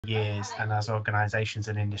years and as organisations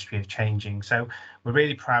and industry are changing. So we're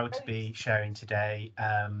really proud to be sharing today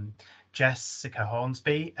Jess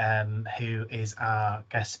Hornsby, who is our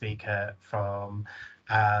guest speaker from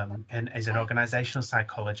and is an organisational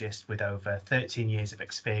psychologist with over 13 years of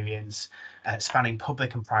experience spanning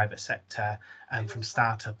public and private sector, and from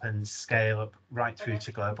startup and scale up right through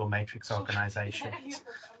to global matrix organisations.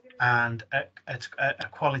 And at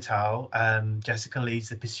Qualital, Jessica leads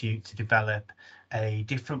the pursuit to develop a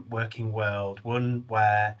different working world, one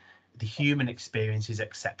where the human experience is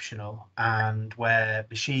exceptional and where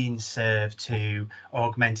machines serve to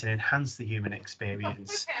augment and enhance the human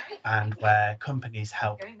experience, and where companies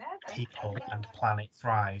help people and planet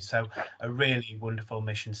thrive. So a really wonderful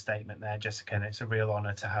mission statement there, Jessica, and it's a real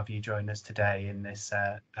honour to have you join us today in this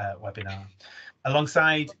webinar.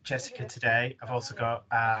 Alongside Jessica today, I've also got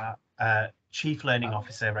our Chief Learning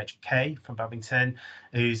Officer, Rachel Kay from Babington,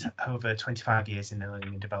 who's over 25 years in the learning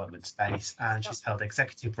and development space, and she's held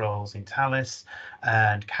executive roles in Thales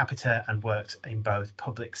and Capita and worked in both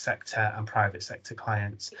public sector and private sector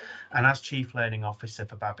clients. And as Chief Learning Officer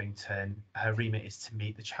for Babington, her remit is to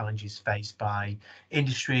meet the challenges faced by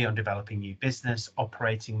industry on developing new business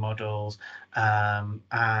operating models,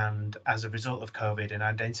 and as a result of COVID, and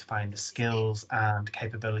identifying the skills and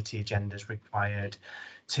capability agendas required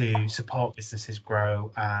to support businesses grow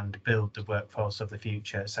and build the workforce of the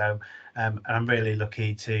future. So I'm really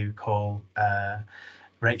lucky to call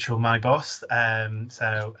Rachel my boss.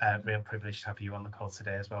 Real privilege to have you on the call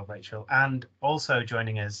today as well, Rachel. And also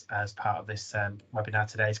joining us as part of this webinar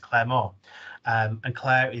today is Claire Moore. And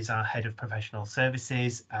Claire is our Head of Professional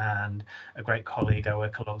Services and a great colleague I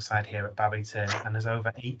work alongside here at Babington, and has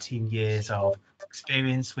over 18 years of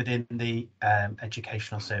experience within the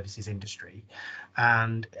educational services industry.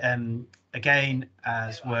 And again,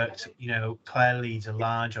 has worked, Claire leads a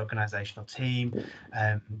large organisational team,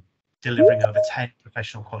 delivering over 10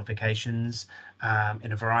 professional qualifications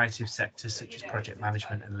in a variety of sectors such as project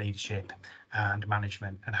management and leadership and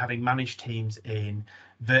management. And having managed teams in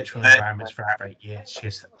virtual environments for over 8 years, she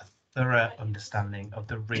has a thorough understanding of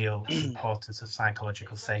the real importance of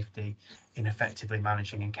psychological safety in effectively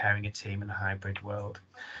managing and caring a team in a hybrid world.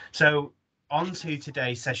 So on to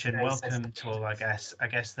today's session. Welcome to all our guests. I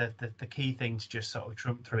guess the key thing to just sort of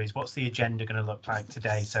jump through is what's the agenda going to look like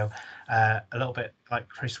today. So a little bit like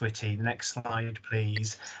Chris Whitty, the next slide,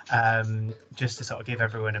 please, just to sort of give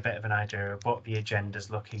everyone a bit of an idea of what the agenda is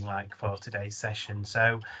looking like for today's session.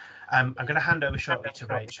 So I'm going to hand over shortly to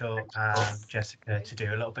Rachel and Jessica to do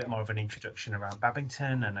a little bit more of an introduction around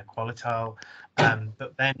Babington and Qualital.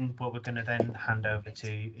 But then what we're going to then hand over to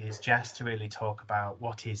is Jess to really talk about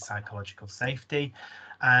what is psychological safety.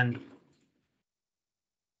 And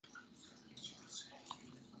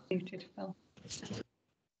muted, Phil.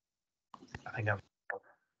 I think I've...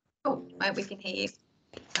 Oh, we can hear you.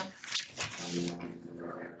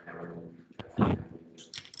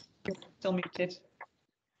 Still muted.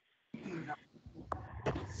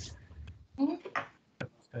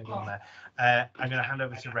 Going on there. I'm going to hand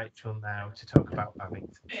over to Rachel now to talk about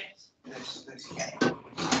Babington.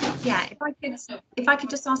 Yeah, if I could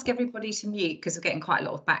just ask everybody to mute, because we're getting quite a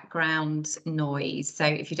lot of background noise. So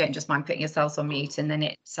if you don't just mind putting yourselves on mute, and then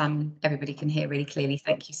it's everybody can hear really clearly.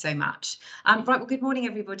 Thank you so much. Right, well, good morning,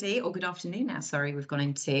 everybody, or good afternoon now. Sorry, we've gone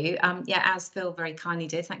into yeah, as Phil very kindly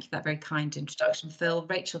did. Thank you for that very kind introduction, Phil.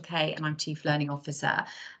 Rachel Kay, and I'm Chief Learning Officer.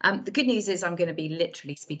 The good news is I'm going to be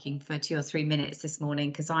literally speaking for 2 or 3 minutes this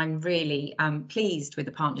morning, because I'm really pleased with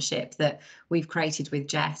the partnership that we've created with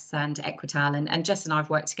Jess and Equital, and Jess and I have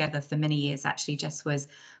worked together for many years. Actually, Jess was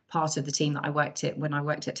part of the team that I worked at when I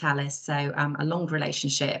worked at Thales, so a long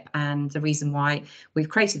relationship. And the reason why we've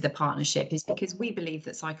created the partnership is because we believe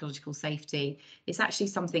that psychological safety is actually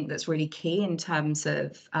something that's really key in terms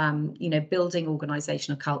of building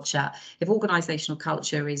organisational culture. If organisational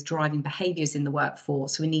culture is driving behaviours in the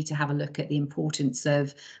workforce, we need to have a look at the importance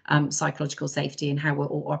of psychological safety and how we're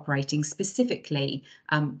all operating, specifically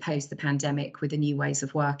post the pandemic with the new ways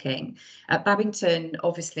of working. At Babington,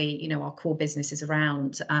 obviously, our core business is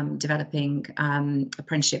around developing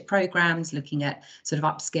apprenticeship programs, looking at sort of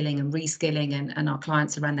upskilling and reskilling, and our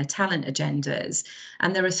clients around their talent agendas.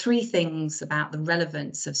 And there are 3 things about the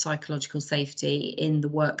relevance of psychological safety in the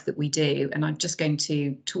work that we do, and I'm just going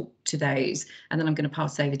to talk to those, and then I'm going to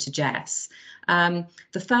pass over to Jess.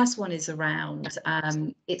 The first one is around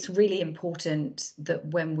it's really important that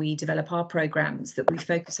when we develop our programs that we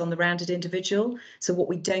focus on the rounded individual. So what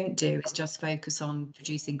we don't do is just focus on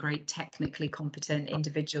producing great technically competent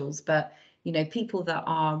individuals, but you know, people that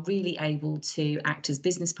are really able to act as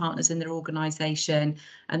business partners in their organisation,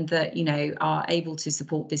 and that, you know, are able to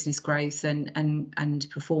support business growth and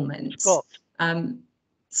performance.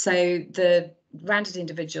 So the rounded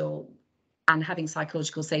individual and having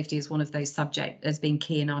psychological safety as one of those subjects has been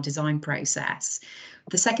key in our design process.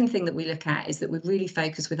 The second thing that we look at is that we really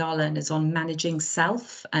focus with our learners on managing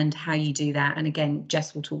self and how you do that. And again,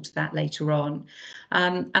 Jess will talk to that later on.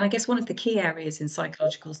 And I guess one of the key areas in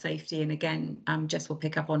psychological safety, and again, Jess will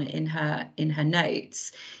pick up on it in her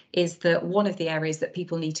notes, is that one of the areas that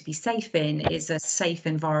people need to be safe in is a safe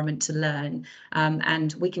environment to learn.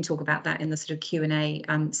 And we can talk about that in the sort of Q&A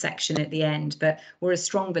section at the end, but we're a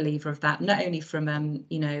strong believer of that, not only from,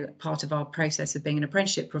 you know, part of our process of being an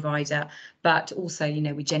apprenticeship provider, but also, you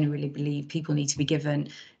know, we genuinely believe people need to be given,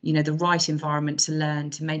 you know, the right environment to learn,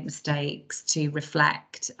 to make mistakes, to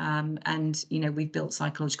reflect. And, you know, we've built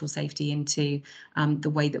psychological safety into the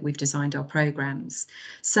way that we've designed our programmes.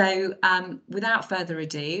 So without further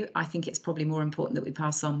ado, I think it's probably more important that we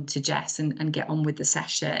pass on to Jess and get on with the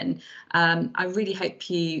session. I really hope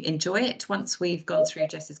you enjoy it. Once we've gone through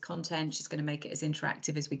Jess's content, she's going to make it as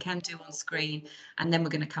interactive as we can do on screen, and then we're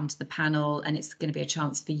going to come to the panel, and it's going to be a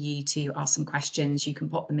chance for you to ask some questions. You can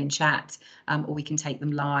pop them in chat, or we can take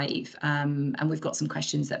them live. And we've got some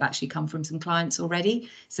questions that have actually come from some clients already,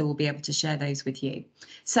 so we'll be able to share those with you.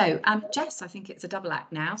 So Jess, I think it's a double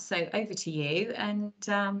act now, so over to you, and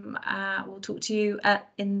we'll talk to you at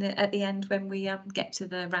the end when we get to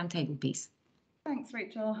the roundtable piece. Thanks,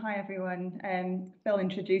 Rachel. Hi, everyone. Phil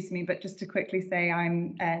introduced me, but just to quickly say,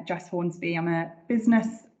 I'm Jess Hornsby. I'm a business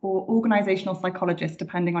or organisational psychologist,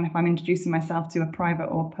 depending on if I'm introducing myself to a private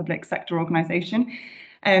or public sector organisation.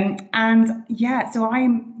 And yeah, so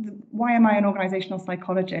why am I an organisational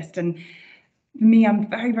psychologist? And for me, I'm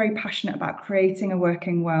very, very passionate about creating a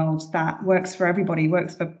working world that works for everybody,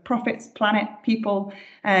 works for profits, planet, people.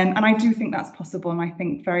 And I do think that's possible. And I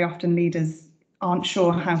think very often leaders aren't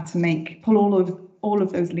sure how to pull all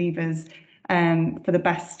of those levers for the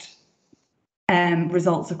best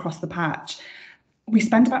results across the patch. We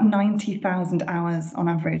spend about 90,000 hours on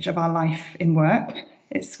average of our life in work.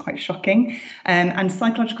 It's quite shocking. And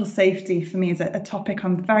psychological safety for me is a topic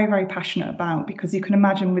I'm very, very passionate about, because you can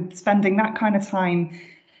imagine with spending that kind of time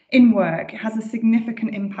in work, it has a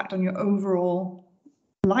significant impact on your overall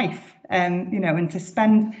life. You know, and to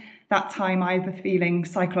spend that time either feeling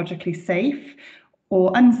psychologically safe or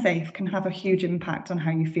unsafe can have a huge impact on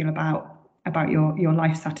how you feel about your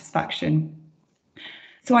life satisfaction.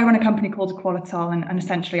 So I run a company called Equalital, and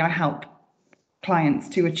essentially I help clients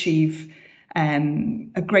to achieve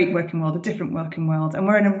a great working world, a different working world. And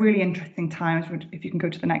we're in a really interesting time. If you can go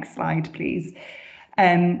to the next slide, please.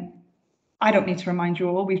 I don't need to remind you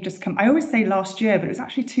all, we've just come, I always say last year, but it was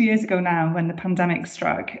actually 2 years ago now when the pandemic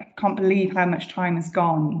struck. I can't believe how much time has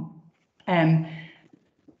gone. I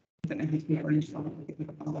don't know who's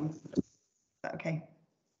okay.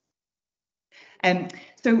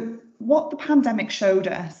 So what the pandemic showed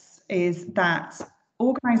us is that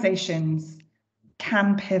organisations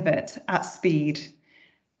can pivot at speed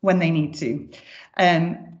when they need to.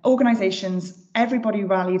 Organisations, everybody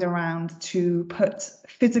rallied around to put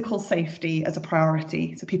physical safety as a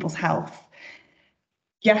priority, so people's health.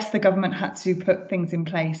 Yes, the government had to put things in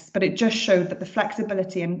place, but it just showed that the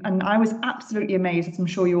flexibility, and I was absolutely amazed, as I'm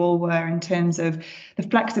sure you all were, in terms of the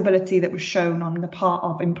flexibility that was shown on the part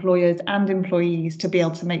of employers and employees to be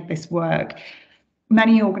able to make this work.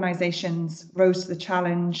 Many organisations rose to the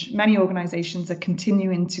challenge. Many organisations are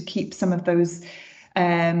continuing to keep some of those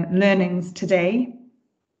learnings today.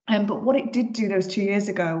 But what it did do those 2 years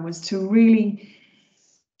ago was to really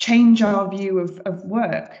change our view of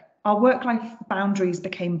work. Our work-life boundaries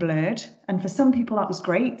became blurred, and for some people that was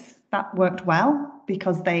great. That worked well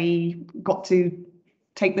because they got to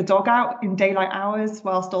take the dog out in daylight hours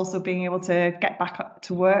whilst also being able to get back up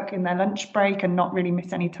to work in their lunch break and not really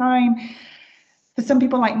miss any time. For some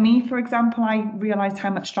people like me, for example, I realised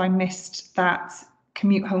how much I missed that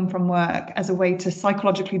commute home from work as a way to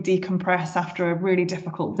psychologically decompress after a really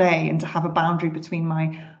difficult day, and to have a boundary between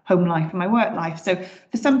my home life and my work life. So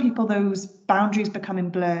for some people, those boundaries becoming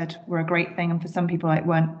blurred were a great thing, and for some people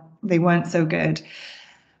they weren't so good.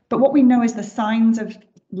 But what we know is the signs of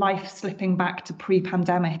life slipping back to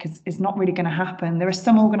pre-pandemic is not really going to happen. There are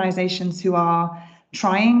some organisations who are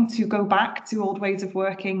trying to go back to old ways of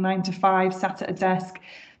working, 9 to 5, sat at a desk.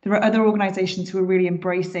 There are other organisations who are really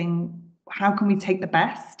embracing, how can we take the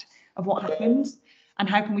best of what happened, and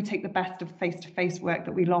how can we take the best of face-to-face work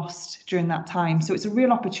that we lost during that time? So it's a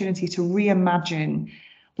real opportunity to reimagine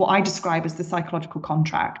what I describe as the psychological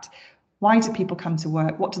contract. Why do people come to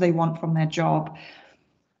work? What do they want from their job?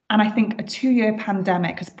 And I think a 2-year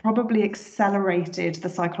pandemic has probably accelerated the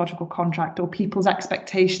psychological contract or people's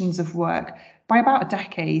expectations of work by about a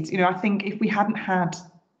decade. You know, I think if we hadn't had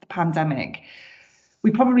the pandemic,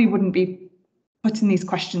 we probably wouldn't be putting these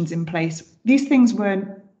questions in place. These things weren't,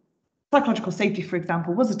 psychological safety, for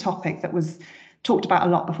example, was a topic that was talked about a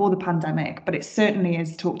lot before the pandemic, but it certainly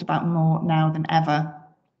is talked about more now than ever.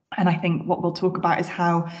 And I think what we'll talk about is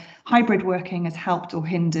how hybrid working has helped or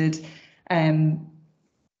hindered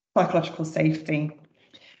psychological safety.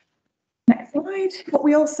 Next slide. What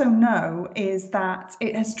we also know is that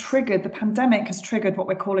it has triggered, the pandemic has triggered what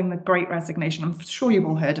we're calling the Great Resignation. I'm sure you've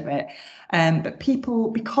all heard of it. But people,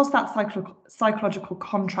 because that psychological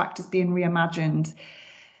contract is being reimagined,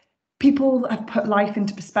 people have put life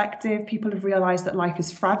into perspective. People have realised that life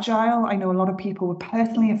is fragile. I know a lot of people were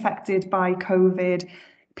personally affected by COVID.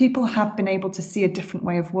 People have been able to see a different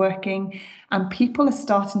way of working, and people are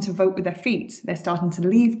starting to vote with their feet. They're starting to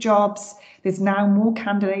leave jobs. There's now more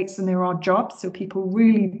candidates than there are jobs, so people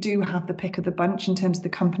really do have the pick of the bunch in terms of the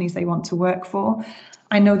companies they want to work for.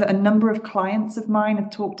 I know that a number of clients of mine have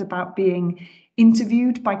talked about being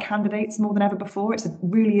interviewed by candidates more than ever before. It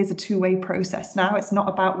really is a two-way process now. It's not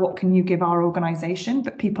about what can you give our organisation,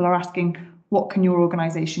 but people are asking, what can your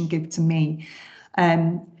organisation give to me?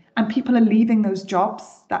 And people are leaving those jobs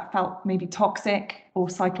that felt maybe toxic or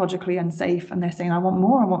psychologically unsafe, and they're saying, I want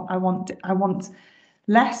more, I want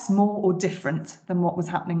less, more, or different than what was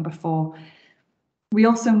happening before. We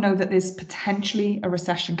also know that there's potentially a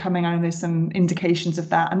recession coming. I know there's some indications of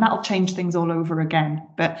that, and that'll change things all over again.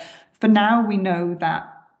 But for now, we know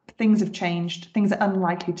that things have changed. Things are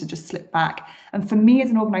unlikely to just slip back. And for me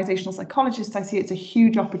as an organisational psychologist, I see it's a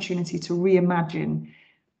huge opportunity to reimagine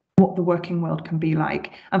what the working world can be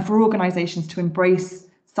like, and for organisations to embrace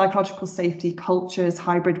psychological safety cultures,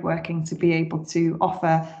 hybrid working, to be able to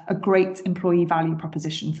offer a great employee value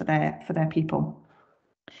proposition for their people.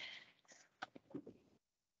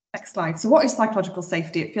 Next slide. So what is psychological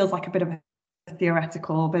safety? It feels like a bit of a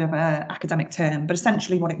theoretical, bit of an academic term, but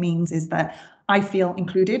essentially what it means is that I feel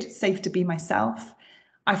included, safe to be myself.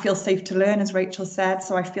 I feel safe to learn, as Rachel said,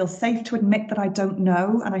 so I feel safe to admit that I don't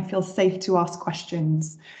know, and I feel safe to ask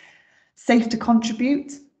questions. Safe to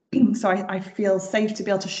contribute, so I feel safe to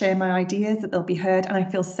be able to share my ideas, that they'll be heard, and I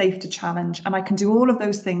feel safe to challenge. And I can do all of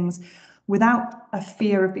those things without a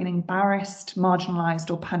fear of being embarrassed,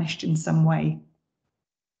 marginalised, or punished in some way.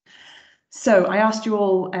 So I asked you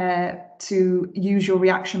all to use your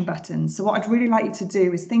reaction buttons. So what I'd really like you to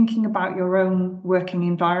do is thinking about your own working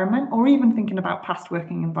environment, or even thinking about past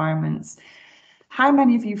working environments. How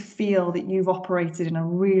many of you feel that you've operated in a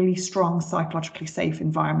really strong, psychologically safe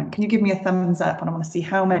environment? Can you give me a thumbs up? And I want to see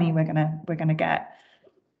how many we're gonna get.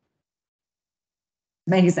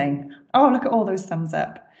 Amazing. Oh, look at all those thumbs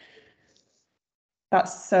up.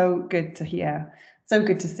 That's so good to hear. So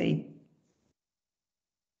good to see.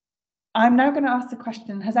 I'm now going to ask the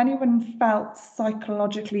question, has anyone felt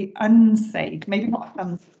psychologically unsafe? Maybe not a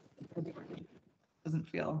thumbs up, doesn't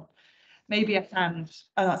feel. Maybe a hand,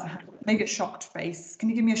 oh, that's a hand. Maybe a shocked face. Can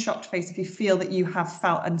you give me a shocked face if you feel that you have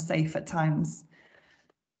felt unsafe at times?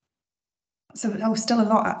 So, oh, still a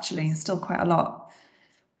lot actually, still quite a lot.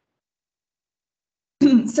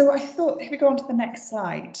 So I thought, if we go on to the next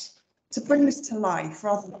slide, to bring this to life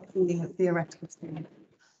rather than being a theoretical thing,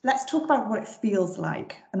 let's talk about what it feels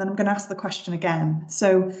like, and then I'm going to ask the question again.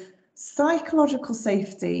 So psychological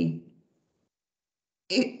safety,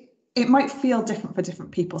 it might feel different for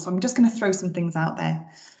different people. So I'm just going to throw some things out there.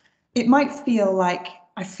 It might feel like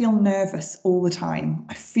I feel nervous all the time.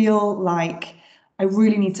 I feel like I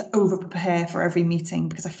really need to over prepare for every meeting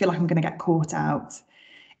because I feel like I'm going to get caught out.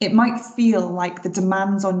 It might feel like the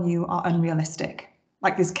demands on you are unrealistic,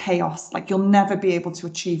 like there's chaos, like you'll never be able to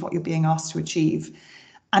achieve what you're being asked to achieve,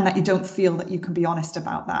 and that you don't feel that you can be honest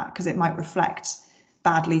about that because it might reflect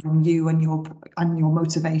badly on you and your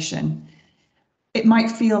motivation. It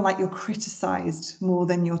might feel like you're criticised more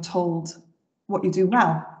than you're told what you do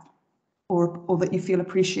well, or that you feel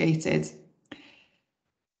appreciated.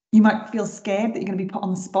 You might feel scared that you're going to be put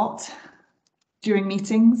on the spot during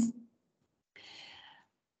meetings.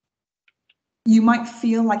 You might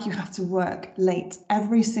feel like you have to work late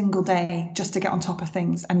every single day just to get on top of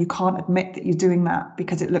things, and you can't admit that you're doing that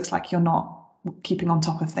because it looks like you're not keeping on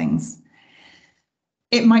top of things.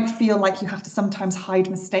 It might feel like you have to sometimes hide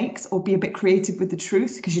mistakes or be a bit creative with the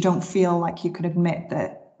truth because you don't feel like you can admit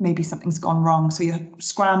that maybe something's gone wrong. So you're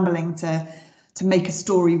scrambling to make a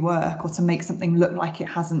story work or to make something look like it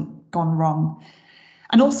hasn't gone wrong.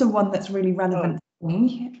 And also one that's really relevant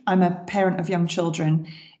I'm a parent of young children,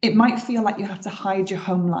 it might feel like you have to hide your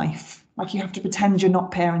home life, like you have to pretend you're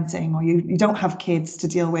not parenting, or you don't have kids to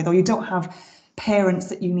deal with, or you don't have parents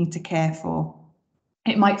that you need to care for.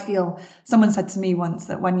 It might feel, someone said to me once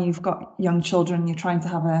that when you've got young children, you're trying to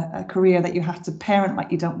have a career that you have to parent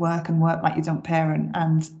like you don't work and work like you don't parent.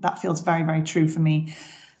 And that feels very, very true for me.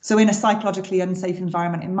 So in a psychologically unsafe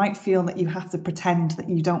environment, it might feel that you have to pretend that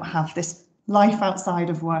you don't have this life outside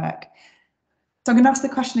of work. So I'm going to ask the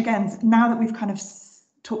question again, now that we've kind of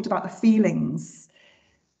talked about the feelings,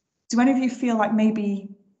 do any of you feel like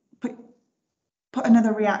maybe put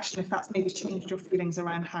another reaction if that's maybe changed your feelings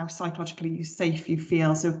around how psychologically safe you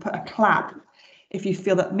feel? So put a clap if you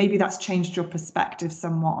feel that maybe that's changed your perspective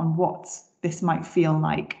somewhat on what this might feel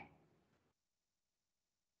like.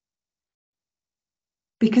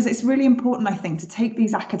 Because it's really important, I think, to take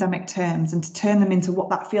these academic terms and to turn them into what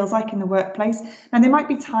that feels like in the workplace. And there might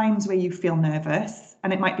be times where you feel nervous,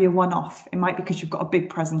 and it might be a one-off. It might be because you've got a big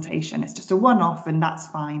presentation. It's just a one-off and that's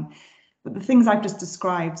fine. But the things I've just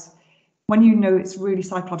described, when you know it's really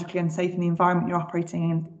psychologically unsafe in the environment you're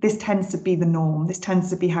operating in, this tends to be the norm. This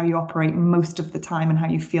tends to be how you operate most of the time and how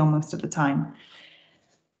you feel most of the time.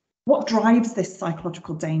 What drives this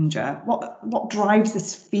psychological danger? What drives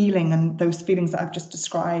this feeling and those feelings that I've just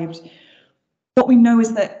described? What we know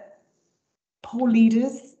is that poor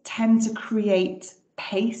leaders tend to create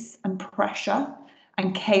pace and pressure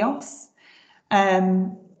and chaos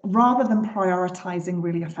rather than prioritizing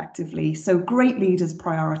really effectively. So great leaders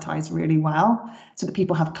prioritize really well so that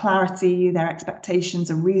people have clarity, their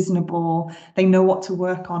expectations are reasonable, they know what to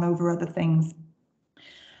work on over other things.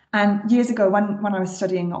 And years ago, when I was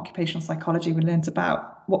studying occupational psychology, we learned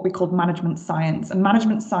about what we called management science. And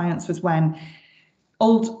management science was when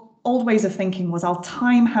old ways of thinking was, I'll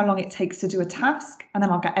time how long it takes to do a task, and then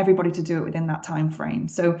I'll get everybody to do it within that time frame.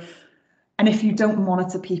 So, and if you don't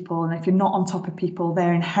monitor people, and if you're not on top of people,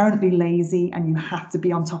 they're inherently lazy, and you have to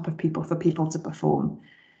be on top of people for people to perform.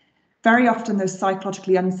 Very often, those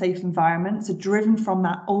psychologically unsafe environments are driven from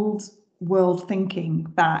that old world thinking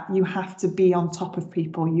that you have to be on top of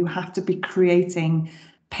people, you have to be creating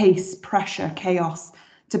pace, pressure, chaos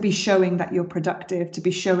to be showing that you're productive, to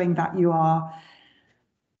be showing that you are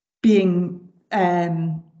being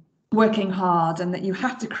working hard, and that you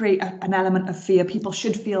have to create an element of fear. People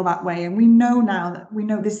should feel that way, and we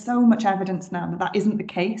know there's so much evidence now that that isn't the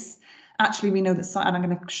case. Actually, we know that, and I'm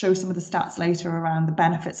going to show some of the stats later around the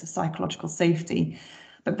benefits of psychological safety.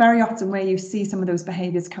 But very often where you see some of those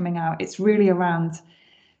behaviours coming out, it's really around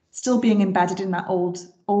still being embedded in that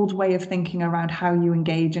old way of thinking around how you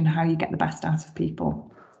engage and how you get the best out of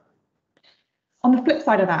people. On the flip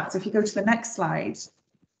side of that, so if you go to the next slide,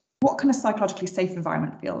 what can a psychologically safe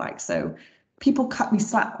environment feel like? So people cut me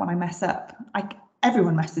slack when I mess up.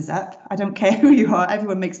 Everyone messes up. I don't care who you are.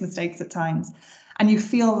 Everyone makes mistakes at times. And you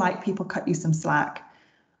feel like people cut you some slack.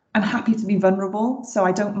 I'm happy to be vulnerable, so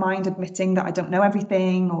I don't mind admitting that I don't know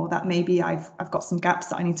everything, or that maybe I've got some gaps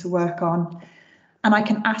that I need to work on. And I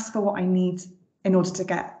can ask for what I need in order to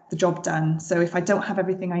get the job done. So if I don't have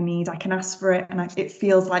everything I need, I can ask for it, and it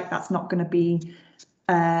feels like that's not going to be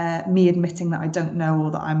me admitting that I don't know,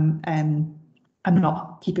 or that I'm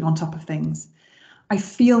not keeping on top of things. I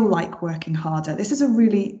feel like working harder. This is a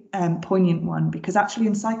really poignant one, because actually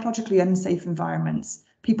in psychologically unsafe environments,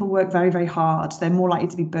 people work very, very hard. They're more likely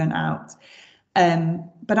to be burnt out.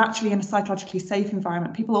 But actually in a psychologically safe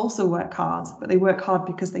environment, people also work hard, but they work hard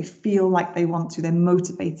because they feel like they want to, they're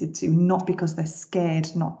motivated to, not because they're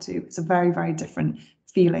scared not to. It's a very, very different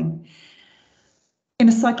feeling. In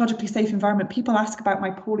a psychologically safe environment, people ask about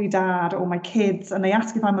my poorly dad or my kids, and they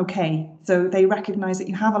ask if I'm okay. So they recognise that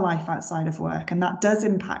you have a life outside of work, and that does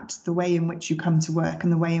impact the way in which you come to work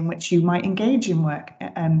and the way in which you might engage in work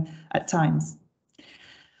at times.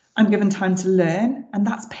 I'm given time to learn, and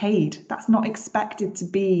that's paid. That's not expected to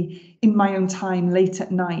be in my own time late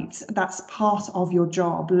at night. That's part of your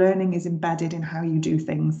job. Learning is embedded in how you do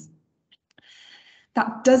things.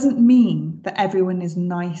 That doesn't mean that everyone is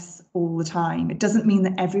nice all the time. It doesn't mean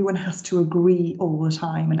that everyone has to agree all the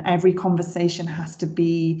time and every conversation has to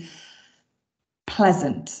be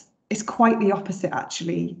pleasant. It's quite the opposite,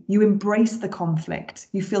 actually. You embrace the conflict.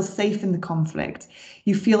 You feel safe in the conflict.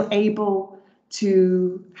 You feel able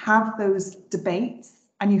to have those debates,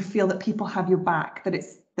 and you feel that people have your back,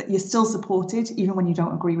 that you're still supported even when you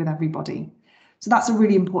don't agree with everybody. So that's a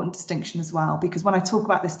really important distinction as well, because when I talk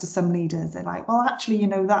about this to some leaders, they're like, well, actually,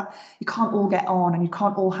 that you can't all get on, and you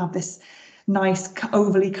can't all have this nice,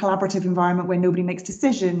 overly collaborative environment where nobody makes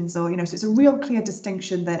decisions, or, so it's a real clear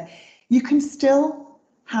distinction that you can still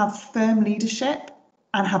have firm leadership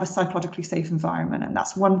and have a psychologically safe environment. And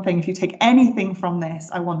that's one thing, if you take anything from this,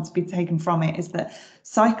 I want to be taken from it, is that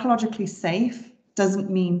psychologically safe doesn't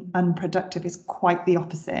mean unproductive. It's quite the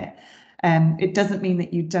opposite. It doesn't mean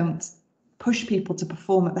that you don't push people to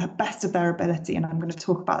perform at the best of their ability. And I'm going to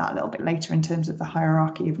talk about that a little bit later in terms of the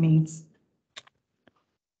hierarchy of needs.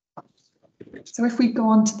 So if we go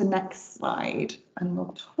on to the next slide, and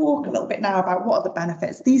we'll talk a little bit now about what are the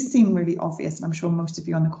benefits. These seem really obvious, and I'm sure most of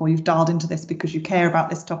you on the call, you've dialed into this because you care about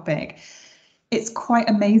this topic. It's quite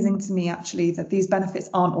amazing to me, actually, that these benefits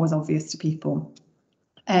aren't always obvious to people.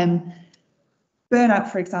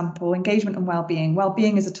 Burnout, for example, engagement and well-being.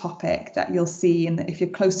 Well-being is a topic that you'll see, and if you're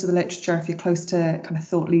close to the literature, if you're close to kind of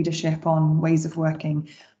thought leadership on ways of working,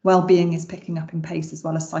 well-being is picking up in pace, as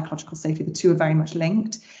well as psychological safety. The two are very much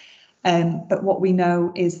linked. But what we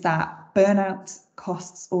know is that burnout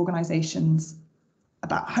costs organisations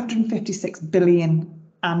about 156 billion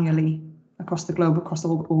annually across the globe, across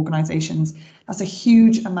all organisations. That's a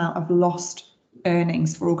huge amount of lost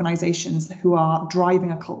earnings for organisations who are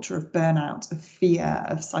driving a culture of burnout, of fear,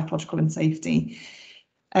 of psychological unsafety.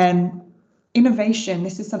 Innovation,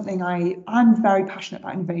 this is something I'm very passionate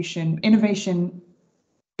about. Innovation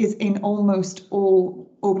is in almost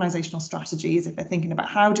all organisational strategies. If they're thinking about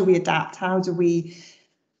how do we adapt, how do we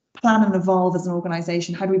plan and evolve as an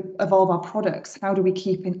organisation, how do we evolve our products, how do we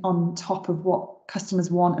keep on top of what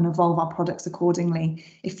customers want and evolve our products accordingly.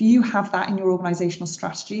 If you have that in your organisational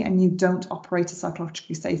strategy and you don't operate a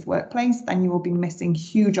psychologically safe workplace, then you will be missing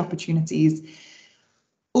huge opportunities.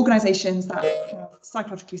 Organisations that have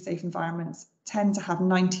psychologically safe environments tend to have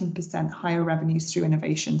 19% higher revenues through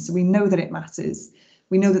innovation. So we know that it matters.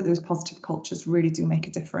 We know that those positive cultures really do make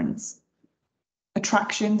a difference.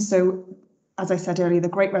 Attraction. So as I said earlier, the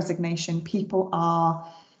Great Resignation, people are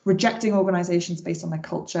rejecting organisations based on their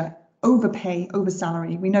culture, overpay, over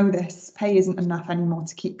salary. We know this. Pay isn't enough anymore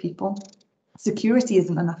to keep people. Security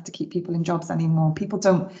isn't enough to keep people in jobs anymore. People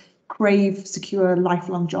don't crave secure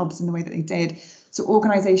lifelong jobs in the way that they did. So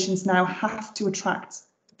organisations now have to attract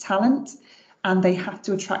talent, and they have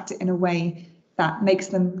to attract it in a way that makes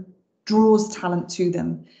them, draws talent to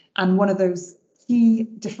them. And one of those key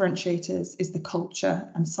differentiators is the culture,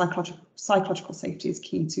 and psychological safety is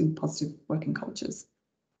key to positive working cultures.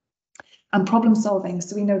 And problem solving.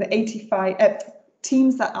 So we know that 85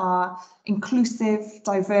 teams that are inclusive,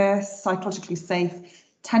 diverse, psychologically safe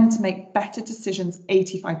tend to make better decisions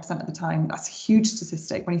 85% of the time. That's a huge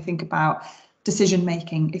statistic when you think about decision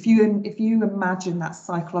making. If you imagine that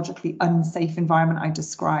psychologically unsafe environment I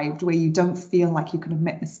described, where you don't feel like you can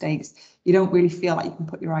admit mistakes, you don't really feel like you can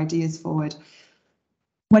put your ideas forward.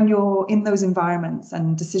 When you're in those environments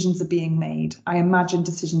and decisions are being made, I imagine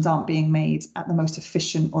decisions aren't being made at the most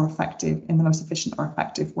efficient or effective, in the most efficient or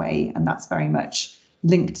effective way. And that's very much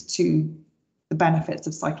linked to the benefits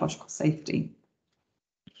of psychological safety.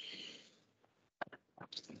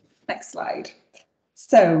 Next slide.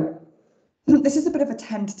 So this is a bit of a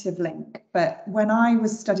tentative link, but when I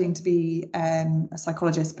was studying to be a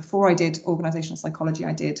psychologist, before I did organisational psychology,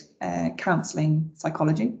 I did counselling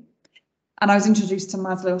psychology. And I was introduced to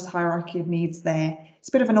Maslow's hierarchy of needs there. It's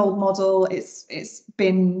a bit of an old model. It's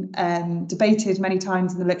been debated many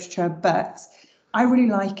times in the literature, but I really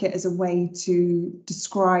like it as a way to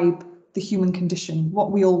describe the human condition,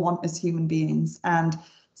 what we all want as human beings. And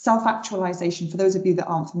self-actualization, for those of you that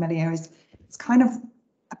aren't familiar, it's kind of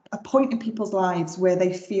a point in people's lives where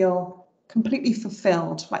they feel completely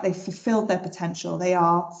fulfilled, like they've fulfilled their potential. They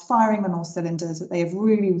are firing on all cylinders, that they have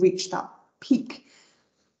really reached that peak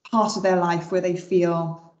part of their life where they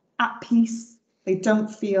feel at peace. They don't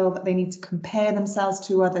feel that they need to compare themselves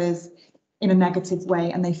to others in a negative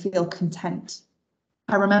way, and they feel content.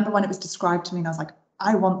 I remember when it was described to me and I was like,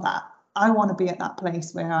 I want that. I want to be at that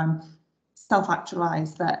place where I'm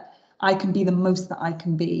self-actualized, that I can be the most that I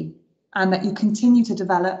can be, and that you continue to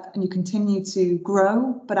develop and you continue to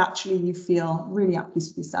grow, but actually you feel really at peace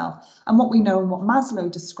with yourself. And what we know and what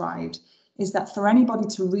Maslow described is that for anybody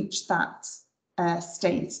to reach that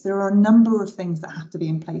state, there are a number of things that have to be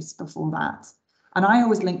in place before that. And I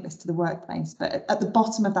always link this to the workplace, but at the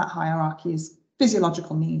bottom of that hierarchy is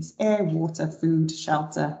physiological needs: air, water, food,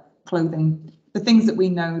 shelter, clothing, the things that we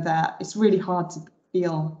know that it's really hard to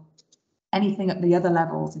feel anything at the other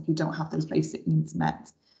levels if you don't have those basic needs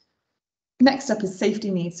met. Next up is safety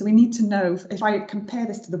needs. So we need to know, if I compare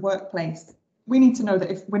this to the workplace, we need to know that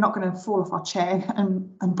if we're not going to fall off our chair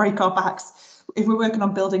and break our backs, if we're working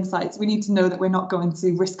on building sites, we need to know that we're not going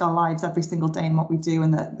to risk our lives every single day in what we do,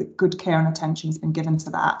 and that the good care and attention has been given to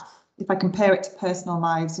that. If I compare it to personal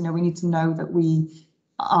lives, we need to know that we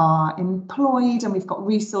are employed and we've got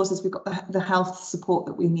resources, we've got the health support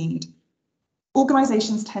that we need.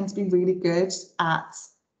 Organisations tend to be really good at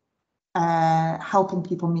helping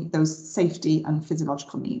people meet those safety and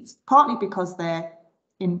physiological needs, partly because they're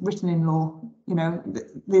written in law. You know,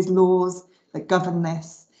 there's laws that govern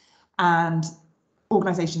this, and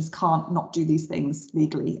organisations can't not do these things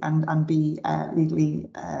legally and be legally,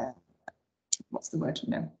 what's the word, you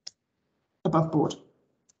know, above board.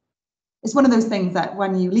 It's one of those things that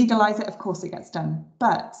when you legalise it, of course it gets done.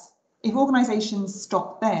 But if organisations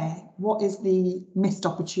stop there, what is the missed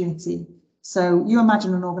opportunity? So you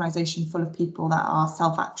imagine an organisation full of people that are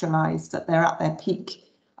self-actualised, that they're at their peak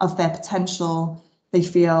of their potential. They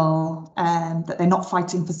feel that they're not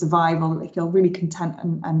fighting for survival, they feel really content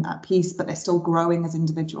and at peace, but they're still growing as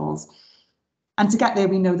individuals. And to get there,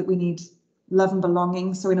 we know that we need love and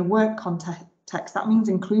belonging. So in a work context, that means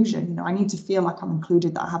inclusion. You know, I need to feel like I'm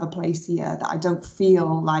included, that I have a place here, that I don't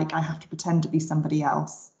feel like I have to pretend to be somebody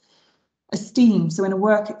else. Esteem. So in a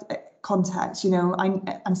work context, you know,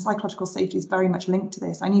 and psychological safety is very much linked to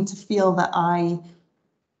this. I need to feel that I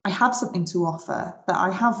have something to offer, that I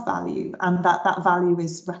have value, and that value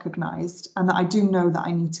is recognised, and that I do know that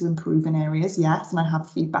I need to improve in areas, yes, and I have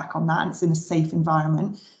feedback on that, and it's in a safe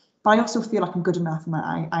environment, but I also feel like I'm good enough and that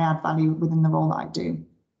I add value within the role that I do.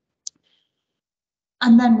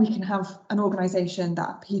 And then we can have an organisation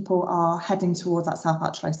that people are heading towards that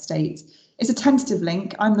self-actualised state. It's a tentative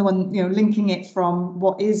link. I'm the one, you know, linking it from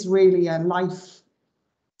what is really a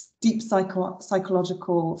deep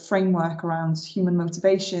psychological framework around human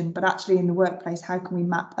motivation, but actually in the workplace, how can we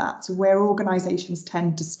map that to where organisations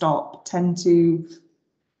tend to stop, tend to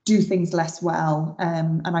do things less well?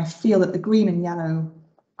 And I feel that the green and yellow,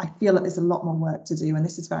 I feel that there's a lot more work to do, and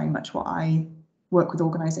this is very much what I work with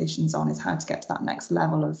organisations on, is how to get to that next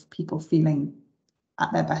level of people feeling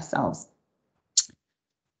at their best selves.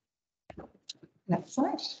 Next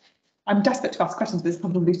slide. I'm desperate to ask questions, but there's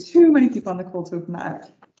probably too many people on the call to open that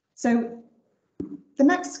up. So the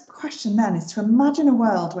next question then is to imagine a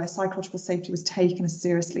world where psychological safety was taken as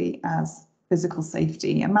seriously as physical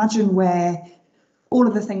safety. Imagine where all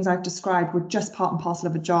of the things I've described were just part and parcel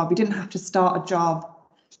of a job. You didn't have to start a job.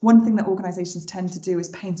 One thing that organisations tend to do is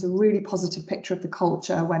paint a really positive picture of the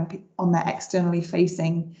culture when on their externally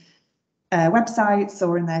facing websites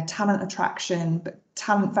or in their talent attraction, but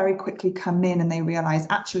talent very quickly come in and they realise,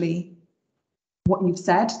 actually, what you've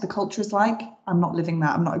said the culture is like, I'm not living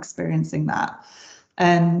that, I'm not experiencing that.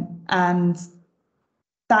 And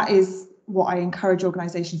that is what I encourage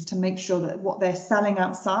organisations to make sure that what they're selling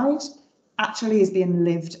outside actually is being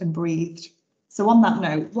lived and breathed. So on that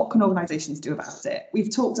note, what can organisations do about it? We've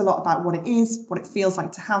talked a lot about what it is, what it feels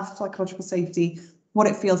like to have psychological safety, what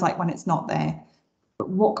it feels like when it's not there. But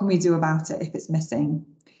what can we do about it if it's missing?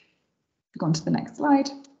 Go on to the next slide.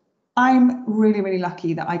 I'm really, really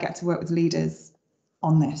lucky that I get to work with leaders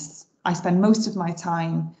on this. I spend most of my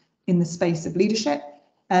time in the space of leadership,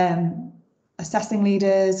 assessing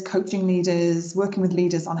leaders, coaching leaders, working with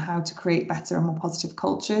leaders on how to create better and more positive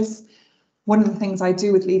cultures. One of the things I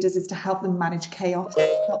do with leaders is to help them manage chaos,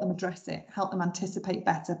 help them address it, help them anticipate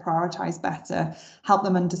better, prioritise better, help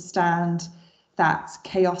them understand that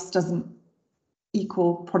chaos doesn't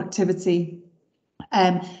equal productivity.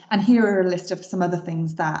 And here are a list of some other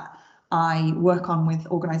things that I work on with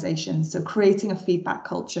organisations. So creating a feedback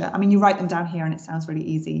culture. I mean, you write them down here and it sounds really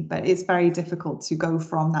easy, but it's very difficult to go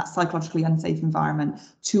from that psychologically unsafe environment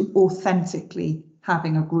to authentically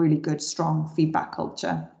having a really good, strong feedback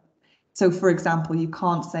culture. So, for example, you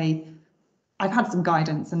can't say, I've had some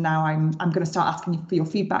guidance and now I'm going to start asking you for your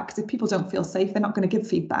feedback, because if people don't feel safe, they're not going to give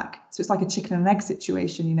feedback. So it's like a chicken and egg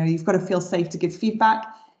situation. You know, you've got to feel safe to give feedback.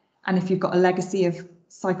 And if you've got a legacy of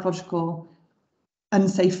psychological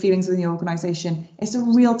unsafe feelings within the organisation, it's a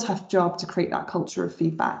real tough job to create that culture of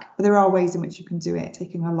feedback. But there are ways in which you can do it,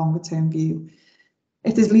 taking a longer term view.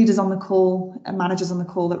 If there's leaders on the call and managers on the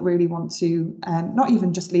call that really want to, not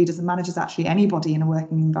even just leaders and managers, actually anybody in a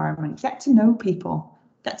working environment, get to know people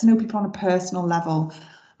on a personal level.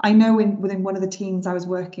 I know within one of the teams I was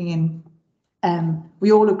working in,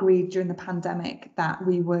 we all agreed during the pandemic that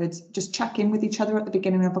we would just check in with each other at the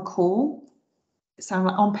beginning of a call. It sounded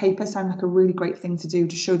like, on paper, sounded like a really great thing to do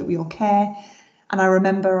to show that we all care. And I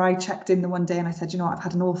remember I checked in the one day and I said, you know, I've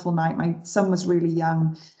had an awful night. My son was really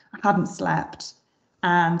young. I hadn't slept.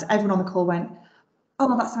 And everyone on the call went, oh,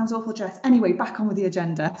 well, that sounds awful, Jess. Anyway, back on with the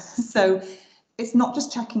agenda. So it's not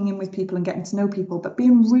just checking in with people and getting to know people, but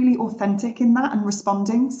being really authentic in that and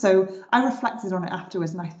responding. So I reflected on it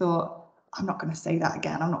afterwards and I thought, I'm not going to say that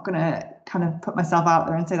again. I'm not going to kind of put myself out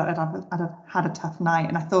there and say that I'd have had a tough night.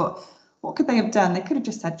 And I thought, what could they have done? They could have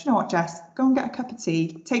just said, you know what, Jess, go and get a cup of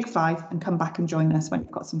tea, take 5 and come back and join us when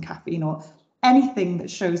you've got some caffeine, or anything that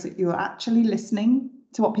shows that you're actually listening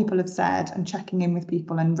to what people have said and checking in with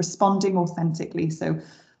people and responding authentically. So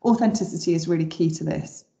authenticity is really key to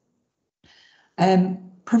this.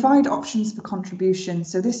 Provide options for contribution.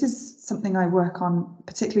 So this is something I work on,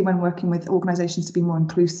 particularly when working with organisations to be more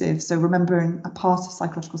inclusive. So remembering a part of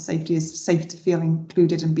psychological safety is safe to feel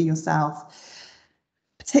included and be yourself.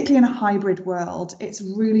 Particularly in a hybrid world, it's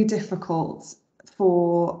really difficult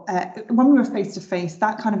for, when we were face-to-face,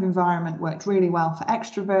 that kind of environment worked really well for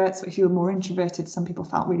extroverts. If you were more introverted, some people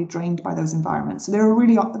felt really drained by those environments. So there are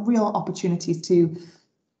really real opportunities to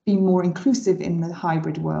be more inclusive in the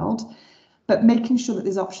hybrid world, but making sure that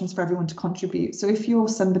there's options for everyone to contribute. So if you're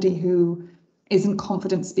somebody who isn't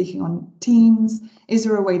confident speaking on Teams, is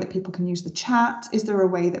there a way that people can use the chat? Is there a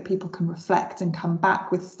way that people can reflect and come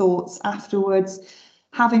back with thoughts afterwards?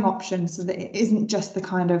 Having options so that it isn't just the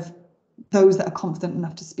kind of those that are confident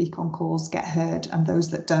enough to speak on calls get heard and those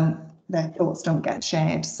that don't, their thoughts don't get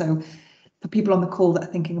shared. So for people on the call that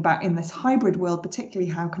are thinking about in this hybrid world,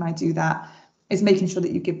 particularly how can I do that, is making sure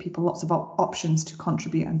that you give people lots of options to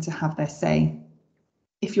contribute and to have their say.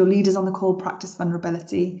 If your leaders on the call, practice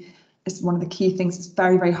vulnerability. It's one of the key things. It's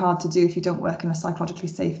very, very hard to do if you don't work in a psychologically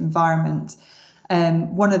safe environment.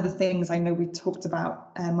 One of the things I know we talked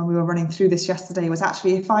about when we were running through this yesterday was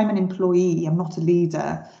actually, if I'm an employee, I'm not a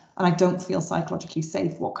leader, and I don't feel psychologically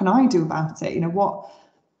safe, what can I do about it? You know,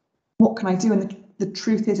 what can I do? And the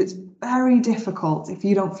truth is, it's very difficult if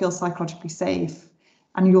you don't feel psychologically safe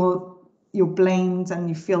and you're blamed and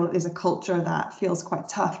you feel that there's a culture that feels quite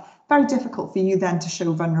tough. Very difficult for you then to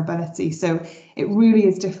show vulnerability. So it really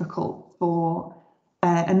is difficult for,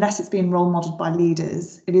 unless it's being role modeled by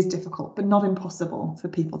leaders, it is difficult, but not impossible for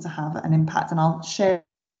people to have an impact. And I'll share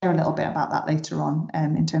a little bit about that later on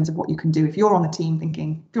in terms of what you can do. If you're on the team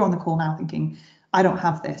thinking, if you're on the call now thinking, I don't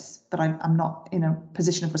have this, but I'm not in a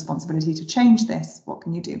position of responsibility to change this, what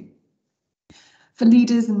can you do? For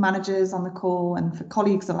leaders and managers on the call and for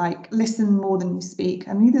colleagues alike, listen more than you speak.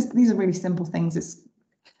 I mean, these are really simple things.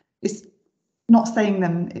 It's not saying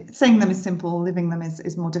them is simple, living them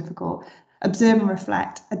is more difficult. Observe and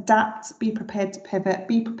reflect, adapt, be prepared to pivot,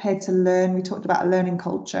 be prepared to learn. We talked about a learning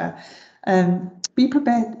culture. Be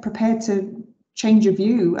prepared to change your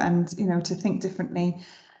view and, you know, to think differently.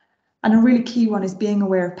 And a really key one is being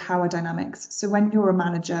aware of power dynamics. So when you're a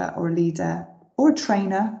manager or a leader or a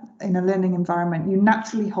trainer in a learning environment, you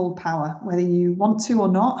naturally hold power, whether you want to or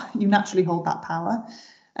not, you naturally hold that power.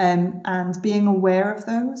 And being aware of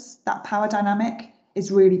that power dynamic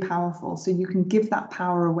is really powerful. So you can give that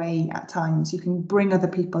power away at times. You can bring other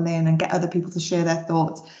people in and get other people to share their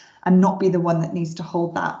thoughts and not be the one that needs to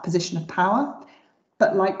hold that position of power.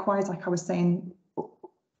 But likewise, like I was saying,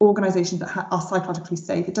 organisations that are psychologically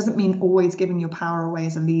safe, it doesn't mean always giving your power away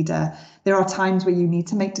as a leader. There are times where you need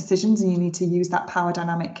to make decisions and you need to use that power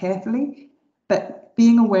dynamic carefully, but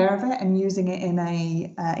being aware of it and using it in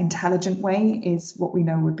a intelligent way is what we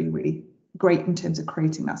know would be really great in terms of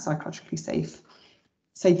creating that psychologically safe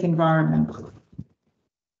environment.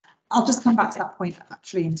 I'll just come back to that point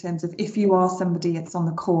actually in terms of if you are somebody that's on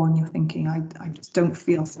the call and you're thinking, I just don't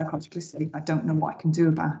feel psychologically safe, I don't know what I can do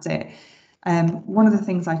about it. One of the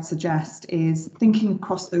things I'd suggest is thinking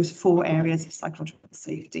across those 4 areas of psychological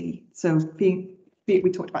safety. So we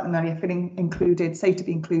talked about them earlier, feeling included, safe to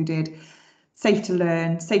be included, safe to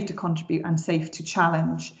learn, safe to contribute, and safe to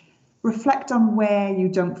challenge. Reflect on where you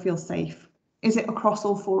don't feel safe. Is it across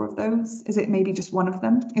all 4 of those? Is it maybe just one of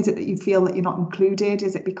them? Is it that you feel that you're not included?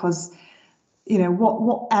 Is it because, you know,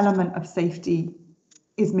 what element of safety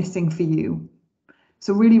is missing for you?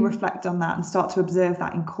 So really reflect on that and start to observe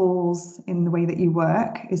that in calls, in the way that you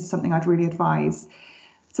work, is something I'd really advise.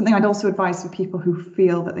 Something I'd also advise for people who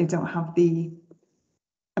feel that they don't have the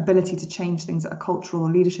ability to change things at a cultural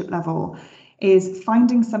or leadership level is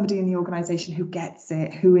finding somebody in the organisation who gets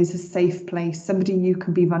it, who is a safe place, somebody you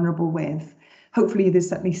can be vulnerable with. Hopefully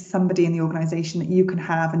there's at least somebody in the organisation that you can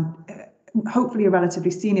have, and hopefully a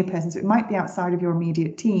relatively senior person, so it might be outside of your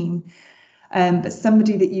immediate team, but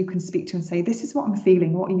somebody that you can speak to and say, this is what I'm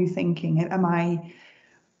feeling, what are you thinking? Am I,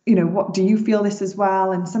 you know, what do you feel this as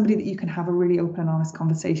well? And somebody that you can have a really open and honest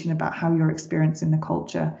conversation about how you're experiencing the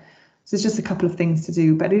culture. So there's just a couple of things to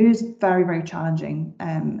do, but it is very, very challenging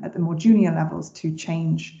at the more junior levels to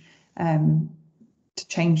change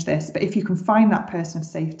this. But if you can find that person of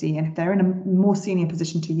safety, and if they're in a more senior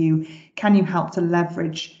position to you, can you help to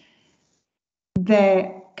leverage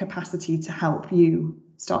their capacity to help you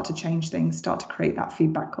start to change things, start to create that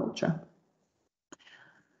feedback culture?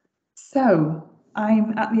 So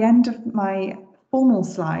I'm at the end of my formal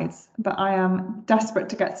slides, but I am desperate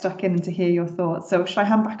to get stuck in and to hear your thoughts. So should I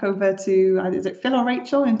hand back over to, is it Phil or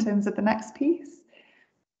Rachel in terms of the next piece?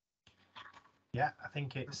 Yeah, I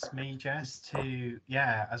think it's me, Jess, to,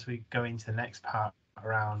 yeah, as we go into the next part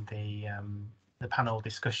around the panel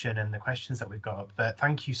discussion and the questions that we've got. But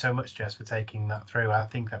thank you so much, Jess, for taking that through. I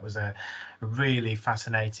think that was a really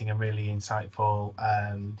fascinating and really insightful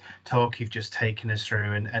talk you've just taken us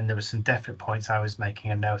through. And there were some definite points I was making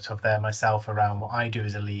a note of there myself around what I do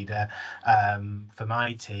as a leader for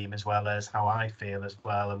my team, as well as how I feel as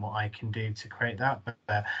well and what I can do to create that.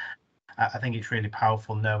 But I think it's really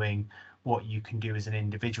powerful knowing what you can do as an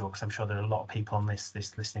individual, because I'm sure there are a lot of people on this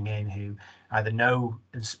listening in who either know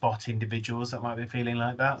and spot individuals that might be feeling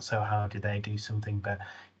like that. So how do they do something? But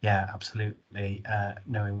yeah, absolutely,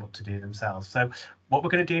 knowing what to do themselves. So what we're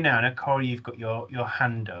going to do now, Corey, you've got your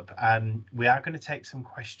hand up. We are going to take some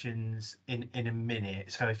questions in a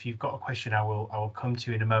minute. So if you've got a question, I will come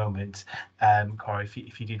to you in a moment, Corey,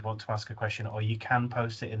 if you did want to ask a question, or you can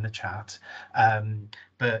post it in the chat.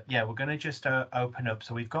 But yeah, we're going to just open up.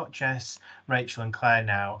 So we've got Jess, Rachel and Claire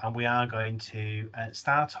now, and we are going to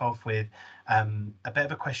start off with a bit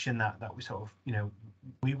of a question that we sort of,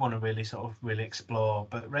 we want to really explore.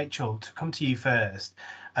 But Rachel, to come to you first,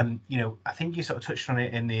 I think you sort of touched on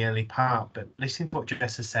it in the early part, but listening to what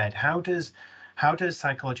Jess has said, how does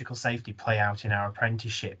psychological safety play out in our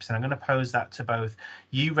apprenticeships? And I'm going to pose that to both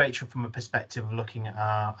you, Rachel, from a perspective of looking at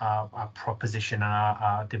our proposition and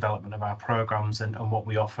our development of our programs and what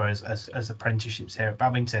we offer as apprenticeships here at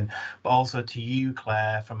Babington, but also to you,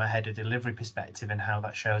 Claire, from a head of delivery perspective and how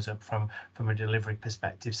that shows up from a delivery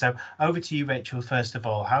perspective. So over to you, Rachel, first of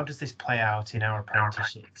all, how does this play out in our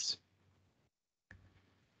apprenticeships?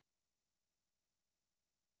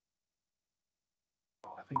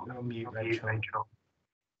 I think you're on mute, Rachel.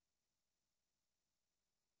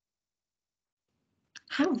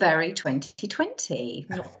 How very 2020.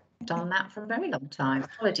 Not done that for a very long time.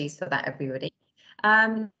 Apologies for that, everybody.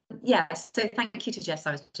 Yes, so thank you to Jess.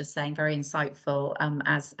 I was just saying, very insightful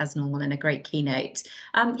as normal, and a great keynote.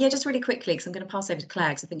 Yeah, just really quickly, because I'm going to pass over to Claire,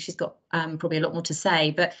 because I think she's got probably a lot more to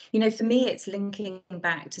say. But for me, it's linking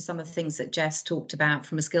back to some of the things that Jess talked about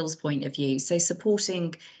from a skills point of view. So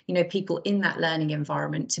supporting people in that learning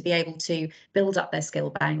environment to be able to build up their skill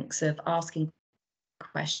banks of asking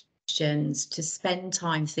questions, to spend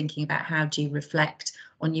time thinking about how do you reflect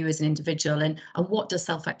on you as an individual, and what does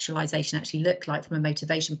self-actualization actually look like from a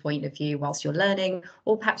motivation point of view whilst you're learning,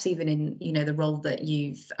 or perhaps even in the role that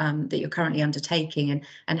you're currently undertaking,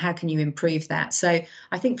 and how can you improve that. So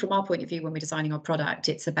I think from our point of view, when we're designing our product,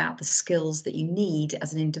 it's about the skills that you need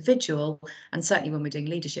as an individual, and certainly when we're doing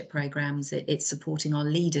leadership programs, it's supporting our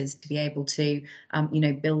leaders to be able to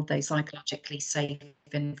build those psychologically safe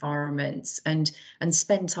environments and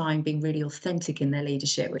spend time being really authentic in their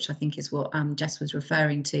leadership, which I think is what Jess was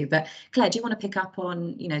referring to. But Claire, do you want to pick up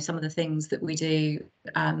on some of the things that we do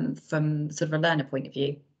from sort of a learner point of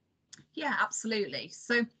view? Yeah, absolutely.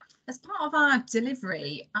 So as part of our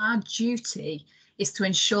delivery, our duty is to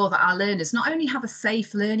ensure that our learners not only have a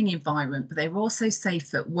safe learning environment, but they're also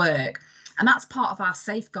safe at work. And that's part of our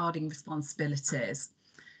safeguarding responsibilities.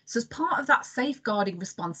 So as part of that safeguarding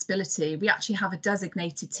responsibility, we actually have a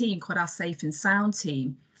designated team called our Safe and Sound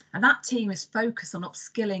team. And that team is focused on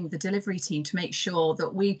upskilling the delivery team to make sure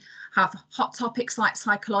that we have hot topics like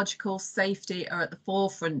psychological safety are at the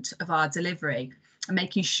forefront of our delivery, and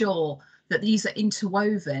making sure that these are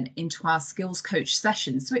interwoven into our skills coach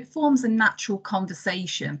sessions. So it forms a natural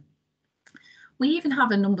conversation. We even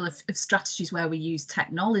have a number of strategies where we use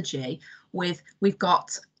technology we've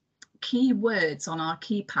got keywords on our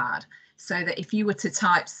keypad, so that if you were to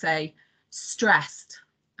type, say, stressed,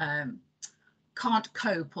 can't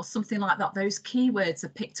cope, or something like that, those keywords are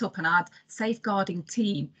picked up, and our safeguarding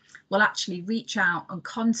team will actually reach out and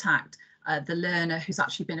contact the learner who's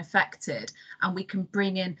actually been affected, and we can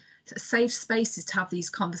bring in safe spaces to have these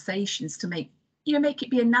conversations, to make it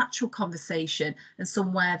be a natural conversation, and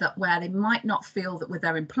somewhere where they might not feel that with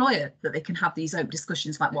their employer that they can have these open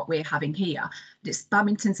discussions like what we're having here. But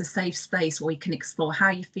Babington's a safe space where we can explore how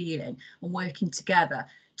you're feeling and working together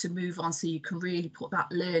to move on, so you can really put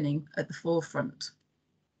that learning at the forefront.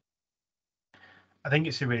 I think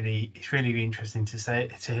it's really interesting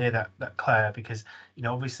to hear that Claire, because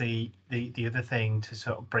obviously the other thing to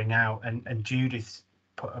sort of bring out, and Judith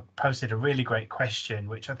posted a really great question,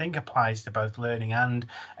 which I think applies to both learning and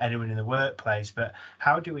anyone in the workplace. But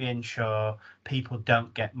how do we ensure people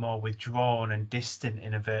don't get more withdrawn and distant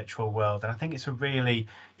in a virtual world? And I think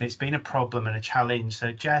it's been a problem and a challenge.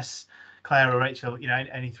 So Jess, Claire or Rachel, you know,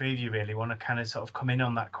 any three of you really want to kind of sort of come in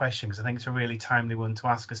on that question, because I think it's a really timely one to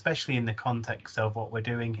ask, especially in the context of what we're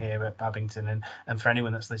doing here at Babington, and for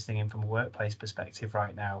anyone that's listening in from a workplace perspective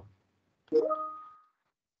right now.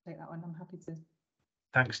 Take that one. I'm happy to.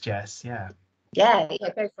 Thanks, Jess. Yeah,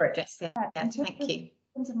 go for it, Jess. Yeah, thank you.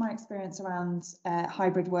 In terms of my experience around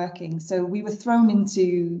hybrid working, so we were thrown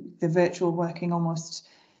into the virtual working almost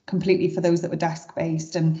completely for those that were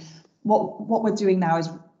desk-based, and what we're doing now is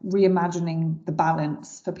reimagining the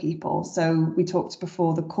balance for people. So we talked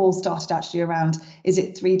before, the call started actually around, is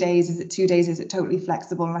it 3 days, is it 2 days, is it totally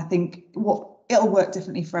flexible? And I think it'll work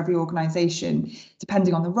differently for every organisation,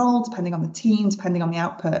 depending on the role, depending on the team, depending on the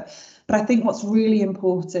output. But I think what's really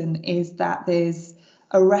important is that there's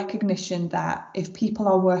a recognition that if people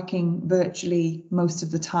are working virtually most of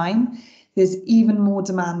the time, there's even more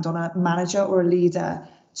demand on a manager or a leader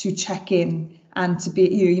to check in and to be,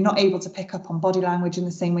 you're not able to pick up on body language in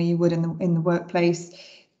the same way you would in the workplace.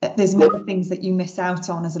 There's many things that you miss out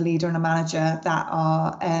on as a leader and a manager that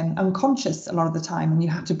are unconscious a lot of the time, and you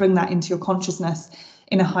have to bring that into your consciousness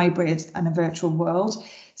in a hybrid and a virtual world.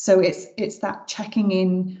 So it's that checking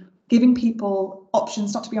in, giving people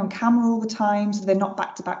options not to be on camera all the time, so they're not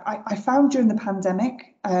back to back. I found during the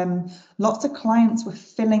pandemic, lots of clients were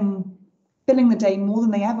filling the day more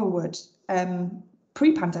than they ever would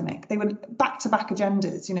pre-pandemic. They were back-to-back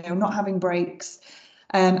agendas, you know, not having breaks,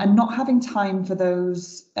 and not having time for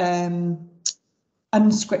those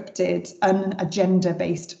unscripted,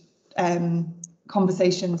 agenda-based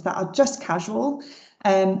conversations that are just casual,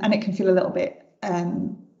 and it can feel a little bit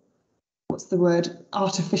what's the word,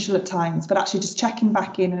 artificial at times, but actually just checking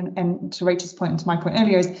back in, and to Rachel's point and to my point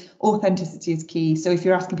earlier, is authenticity is key. So if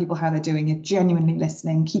you're asking people how they're doing, you're genuinely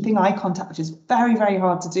listening, keeping eye contact, which is very, very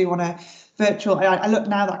hard to do on a virtual. I look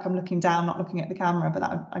now like I'm looking down, not looking at the camera, but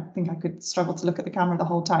I think I could struggle to look at the camera the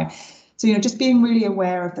whole time. So, you know, just being really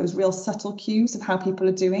aware of those real subtle cues of how people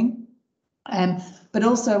are doing. But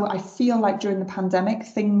also I feel like during the pandemic,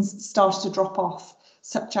 things started to drop off,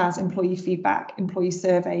 such as employee feedback, employee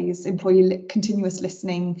surveys, continuous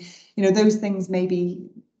listening. You know, those things maybe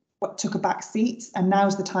what took a back seat, and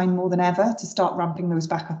now's the time more than ever to start ramping those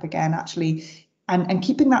back up again, actually, and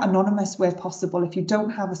keeping that anonymous where possible. If you don't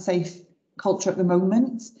have a safe culture at the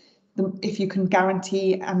moment, if you can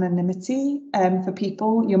guarantee anonymity for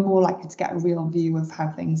people, you're more likely to get a real view of how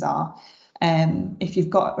things are. If you've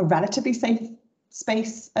got a relatively safe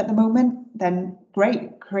space at the moment, then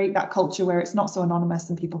great, create that culture where it's not so anonymous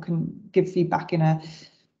and people can give feedback in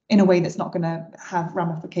a way that's not going to have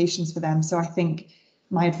ramifications for them. So I think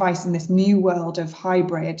my advice in this new world of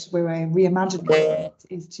hybrid, where we're reimagining it,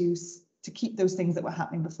 is to keep those things that were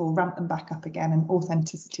happening before, ramp them back up again, and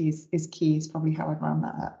authenticity is key, is probably how I'd round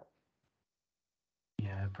that up.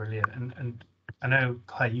 Yeah, brilliant. And I know,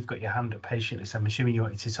 Claire, you've got your hand up patiently, so I'm assuming you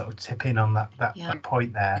wanted to sort of tip in on that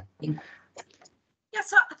point there. Yeah,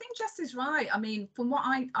 so I think Jess is right. I mean, from what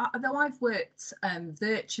though I've worked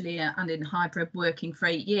virtually and in hybrid working for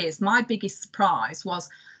 8 years, my biggest surprise was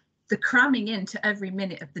the cramming into every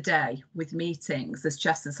minute of the day with meetings, as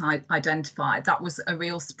Jess has identified. That was a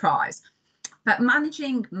real surprise. But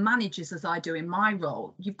managing managers, as I do in my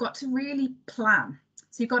role, you've got to really plan.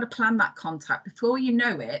 So you've got to plan that contact. Before you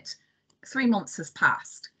know it, 3 months has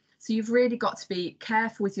passed. So you've really got to be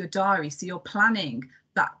careful with your diary. So you're planning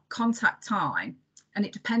that contact time, and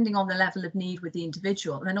it depending on the level of need with the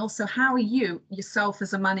individual. And then also, how are you yourself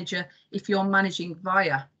as a manager, if you're managing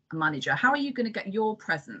via a manager, how are you going to get your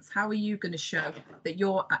presence? How are you going to show that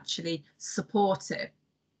you're actually supportive?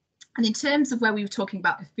 And in terms of where we were talking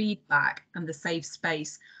about the feedback and the safe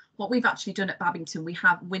space, what we've actually done at Babington, we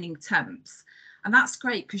have winning temps. And that's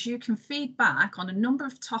great because you can feed back on a number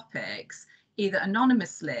of topics, either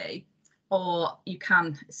anonymously, or you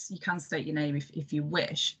can state your name if you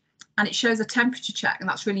wish. And it shows a temperature check, and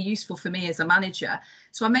that's really useful for me as a manager.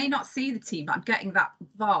 So I may not see the team, but I'm getting that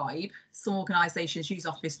vibe. Some organisations use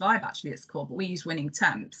Office Vibe, actually it's called, but we use Winning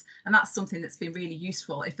Temps. And that's something that's been really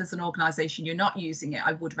useful. If as an organisation you're not using it,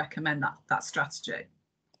 I would recommend that strategy.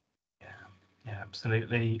 Yeah,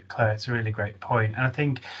 absolutely, Claire. It's a really great point. And I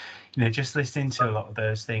think, you know, just listening to a lot of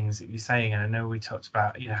those things that you're saying, and I know we talked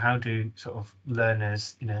about, you know, how do sort of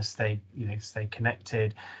learners, stay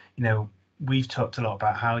connected. You know, we've talked a lot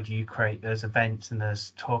about how do you create those events and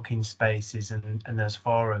those talking spaces and those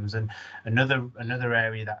forums. And another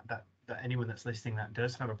area that anyone that's listening that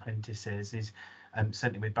does have apprentices is,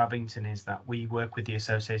 certainly with Babington, is that we work with the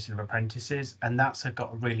Association of Apprentices, and that's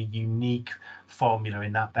got a really unique formula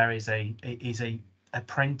in that there is a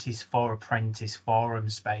apprentice for apprentice forum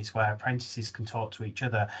space where apprentices can talk to each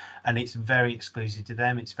other, and it's very exclusive to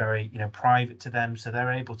them. It's very, you know, private to them, so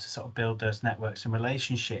they're able to sort of build those networks and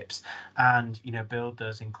relationships, and, you know, build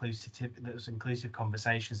those inclusive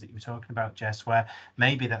conversations that you were talking about, Jess, where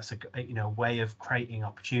maybe that's a, you know, way of creating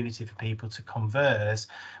opportunity for people to converse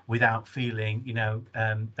without feeling, you know,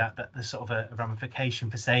 that there's sort of a ramification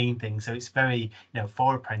for saying things. So it's very, you know,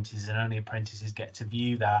 for apprentices, and only apprentices get to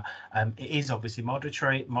view that. It is obviously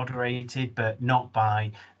moderated, but not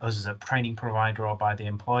by us as a training provider or by the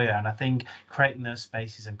employer. And I think creating those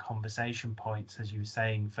spaces and conversation points, as you were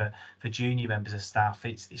saying, for junior members of staff,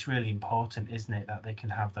 it's really important, isn't it, that they can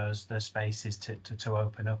have those spaces to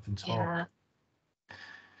open up and talk. Yeah.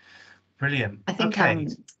 Brilliant. I think Okay.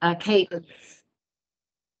 Kate.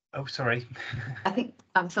 Oh, sorry. I think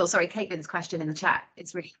Phil, sorry, Caitlin's question in the chat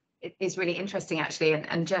is really interesting, actually,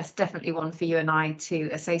 and Jess, definitely one for you and I to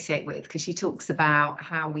associate with, because she talks about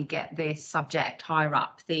how we get this subject higher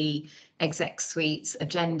up the exec suite's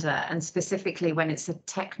agenda, and specifically when it's a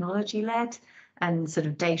technology-led and sort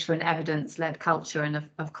of data and evidence-led culture. And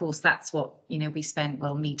of course, that's what, you know, we spent,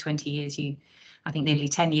 well, me 20 years, you, I think nearly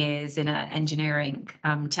 10 years in an engineering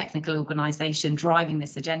technical organisation driving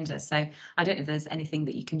this agenda. So I don't know if there's anything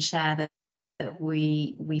that you can share that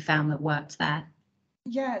we found that worked there.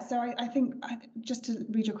 Yeah, so I think, just to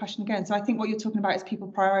read your question again, so I think what you're talking about is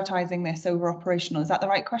people prioritising this over operational. Is that the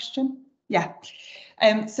right question? Yeah.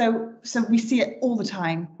 So we see it all the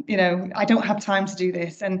time. You know, I don't have time to do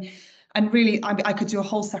this, and really I could do a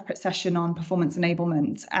whole separate session on performance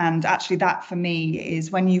enablement. And actually that for me is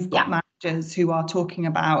when you've got managers who are talking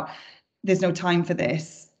about there's no time for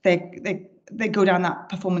this, they go down that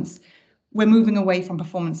performance. We're moving away from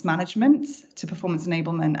performance management to performance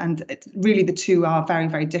enablement, and really the two are very,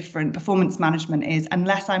 very different. Performance management is,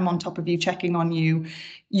 unless I'm on top of you, checking on you,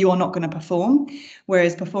 you're not going to perform.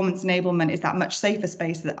 Whereas performance enablement is that much safer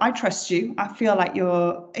space that I trust you. I feel like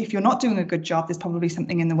if you're not doing a good job, there's probably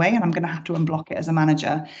something in the way, and I'm going to have to unblock it as a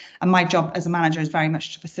manager. And my job as a manager is very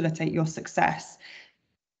much to facilitate your success.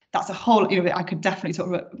 That's a whole, you know, I could definitely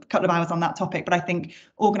talk a couple of hours on that topic, but I think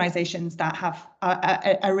organizations that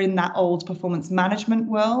are in that old performance management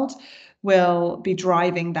world will be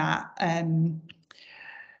driving that,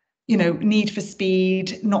 you know, need for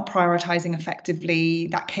speed, not prioritizing effectively,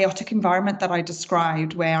 that chaotic environment that I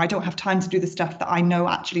described, where I don't have time to do the stuff that I know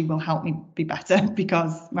actually will help me be better,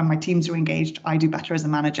 because when my teams are engaged, I do better as a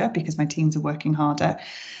manager because my teams are working harder.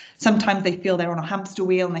 Sometimes they feel they're on a hamster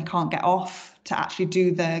wheel and they can't get off to actually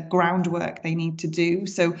do the groundwork they need to do.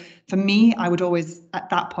 So for me, I would always at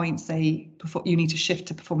that point say you need to shift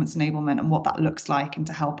to performance enablement and what that looks like, and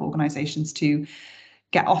to help organizations to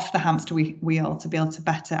get off the hamster wheel to be able to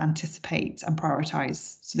better anticipate and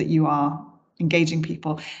prioritize so that you are engaging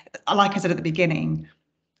people. Like I said at the beginning,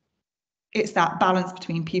 it's that balance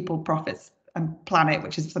between people, profits and planet,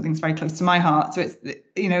 which is something that's very close to my heart. So it's,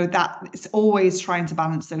 you know, that it's always trying to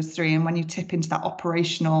balance those three. And when you tip into that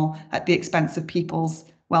operational at the expense of people's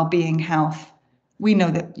well-being, health, we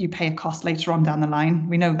know that you pay a cost later on down the line.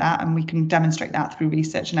 We know that, and we can demonstrate that through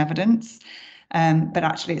research and evidence. But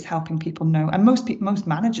actually it's helping people know, and most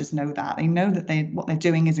managers know that. They know that what they're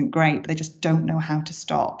doing isn't great, but they just don't know how to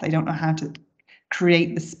stop. They don't know how to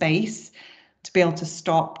create the space to be able to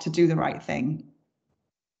stop, to do the right thing.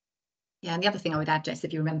 Yeah, and the other thing I would add, Jess,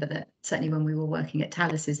 if you remember that certainly when we were working at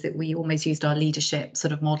Talis, is that we almost used our leadership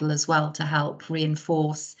sort of model as well to help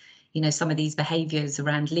reinforce, you know, some of these behaviours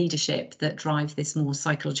around leadership that drive this more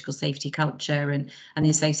psychological safety culture and the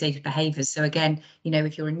associated behaviours. So again, you know,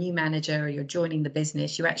 if you're a new manager or you're joining the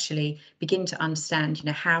business, you actually begin to understand, you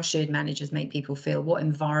know, how should managers make people feel? What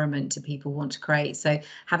environment do people want to create? So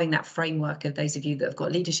having that framework of those of you that have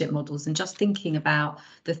got leadership models, and just thinking about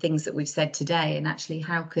the things that we've said today, and actually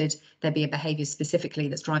how could there be a behaviour specifically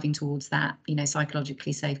that's driving towards that, you know,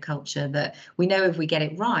 psychologically safe culture that we know if we get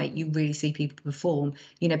it right, you really see people perform.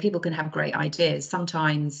 You know, people can have great ideas.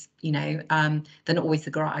 Sometimes, you know, they're not always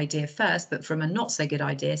the great idea first, but from a not so good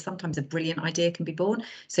idea, sometimes a brilliant idea can be born.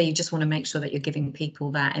 So you just want to make sure that you're giving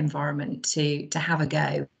people that environment to have a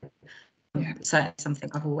go. Yeah. So something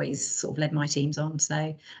I've always sort of led my teams on.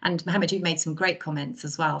 So, and Mohammed, you've made some great comments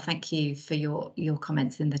as well. Thank you for your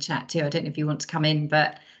comments in the chat too. I don't know if you want to come in,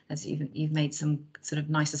 but as you've made some sort of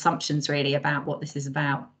nice assumptions really about what this is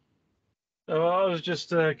about. Oh, I was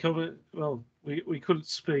just comment. Well, we couldn't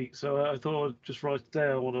speak, so I thought I'd just write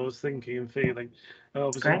down what I was thinking and feeling.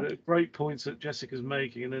 Obviously, the great points that Jessica's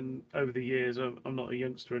making, and then over the years, I'm not a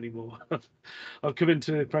youngster anymore. I've come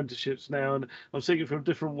into apprenticeships now, and I'm seeing it from a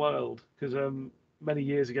different world, because many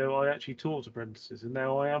years ago I actually taught apprentices, and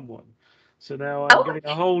now I am one. So now I'm getting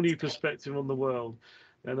a whole new perspective on the world.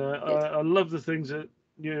 And I love the things that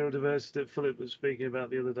neurodiversity that Philip was speaking about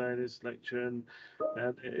the other day in his lecture, and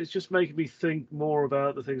it's just making me think more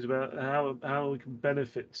about the things about how we can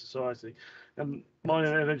benefit society. And my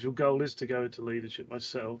eventual goal is to go into leadership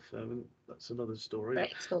myself. That's another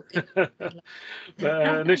story.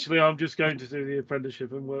 But initially, I'm just going to do the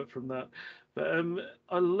apprenticeship and work from that. But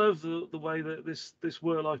I love the way that this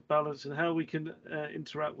work-life balance and how we can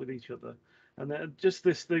interact with each other. And just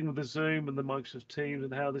this thing with the Zoom and the Microsoft Teams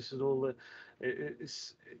and how this is all,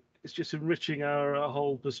 it's just enriching our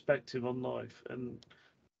whole perspective on life. And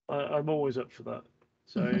I'm always up for that.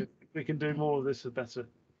 So if we can do more of this, the better.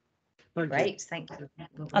 Great, thank you.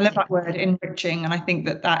 I love that word, enriching. And I think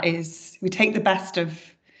that is, we take the best of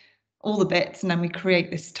all the bits and then we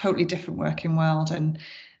create this totally different working world. And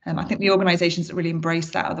I think the organisations that really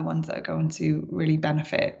embrace that are the ones that are going to really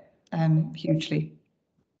benefit hugely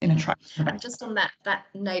in attraction. And just on that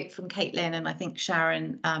note from Caitlin, and I think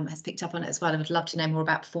Sharon has picked up on it as well, I would love to know more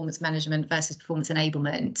about performance management versus performance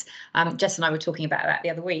enablement. Jess and I were talking about that the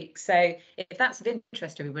other week. So if that's of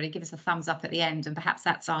interest to everybody, give us a thumbs up at the end, and perhaps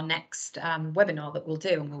that's our next webinar that we'll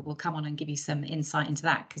do, and we'll come on and give you some insight into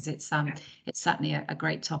that, because it's certainly a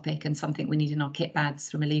great topic and something we need in our kit bags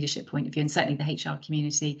from a leadership point of view, and certainly the HR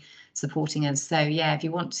community supporting us. So yeah, if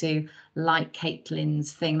you want to like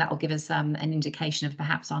Caitlin's thing, that will give us an indication of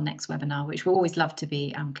perhaps our next webinar, which we'll always love to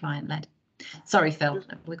be client led. Sorry, Phil,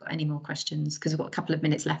 have we got any more questions? Because we've got a couple of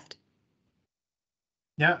minutes left.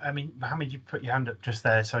 Yeah, I mean, Mohammed, you put your hand up just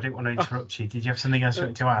there, so I didn't want to interrupt you. Did you have something else you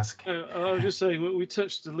wanted to ask? I was just saying, we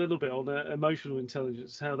touched a little bit on emotional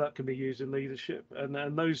intelligence, how that can be used in leadership,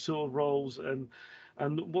 and those sort of roles, and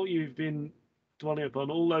what you've been dwelling upon.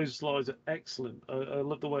 All those slides are excellent. I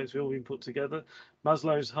love the way it's all been put together.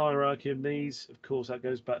 Maslow's hierarchy of needs, of course, that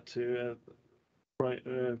goes back to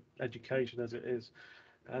education as it is,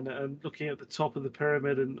 and looking at the top of the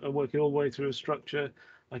pyramid and working all the way through a structure.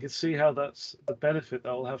 I can see how that's the benefit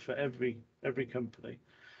that will have for every company,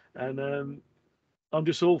 and I'm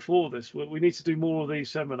just all for this. We need to do more of these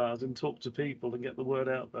seminars and talk to people and get the word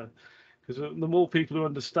out there, because the more people who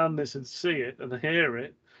understand this and see it and hear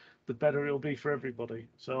it, the better it'll be for everybody.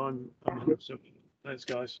 So I'm 100%. Thanks,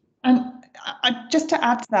 guys. And just to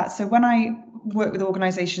add to that, so when I work with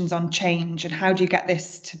organisations on change and how do you get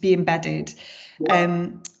this to be embedded,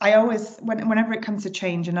 I always, whenever it comes to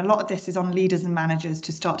change, and a lot of this is on leaders and managers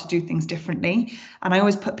to start to do things differently, and I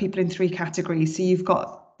always put people in 3 categories. So you've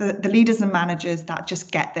got the leaders and managers that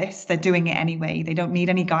just get this, they're doing it anyway, they don't need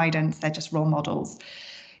any guidance, they're just role models.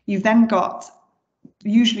 You've then got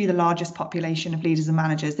usually the largest population of leaders and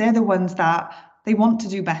managers. They're the ones that they want to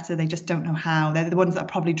do better, they just don't know how. They're the ones that are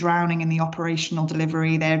probably drowning in the operational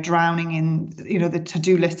delivery, they're drowning in the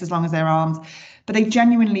to-do list as long as their arms, but they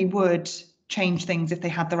genuinely would change things if they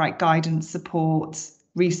had the right guidance, support,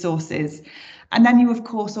 resources. And then you, of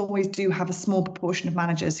course, always do have a small proportion of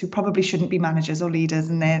managers who probably shouldn't be managers or leaders,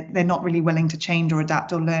 and they're not really willing to change or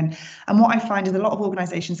adapt or learn. And what I find is a lot of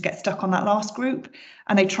organisations get stuck on that last group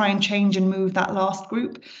and they try and change and move that last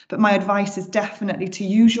group. But my advice is definitely to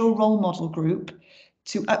use your role model group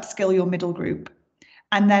to upskill your middle group.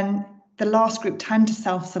 And then the last group tend to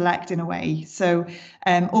self-select in a way. So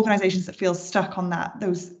organisations that feel stuck on that,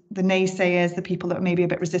 the naysayers, the people that are maybe a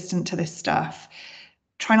bit resistant to this stuff,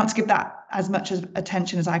 try not to give that as much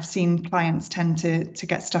attention, as I've seen clients tend to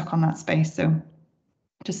get stuck on that space. So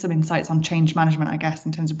just some insights on change management, I guess,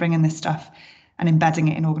 in terms of bringing this stuff and embedding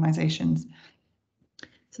it in organisations.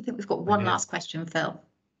 So I think we've got one last question, Phil.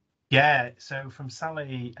 Yeah, so from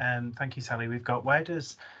Sally, thank you, Sally. We've got, where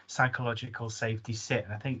does psychological safety sit?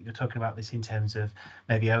 And I think you're talking about this in terms of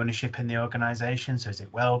maybe ownership in the organisation. So is it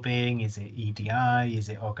well-being? Is it EDI? Is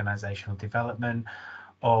it organisational development?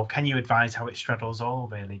 Or can you advise how it straddles all,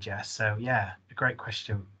 really, Jess? So yeah, a great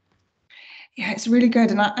question. Yeah, it's really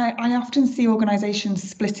good. And I often see organisations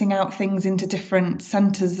splitting out things into different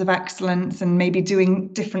centres of excellence and maybe doing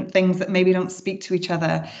different things that maybe don't speak to each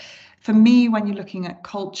other. For me, when you're looking at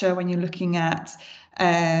culture, when you're looking at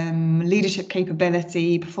leadership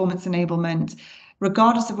capability, performance enablement,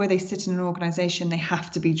 regardless of where they sit in an organisation, they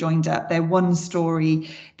have to be joined up. They're one story.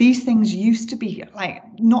 These things used to be like,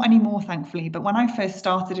 not anymore, thankfully, but when I first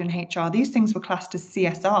started in HR, these things were classed as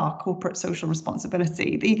CSR, corporate social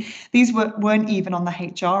responsibility. These weren't even on the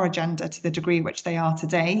HR agenda to the degree which they are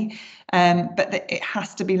today. But it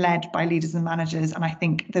has to be led by leaders and managers. And I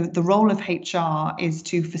think the role of HR is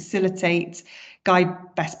to facilitate,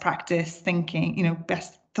 guide best practice thinking,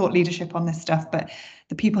 best thought leadership on this stuff. But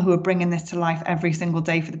the people who are bringing this to life every single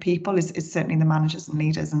day for the people is certainly the managers and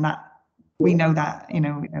leaders. And that we know that,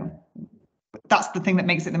 that's the thing that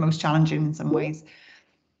makes it the most challenging in some ways.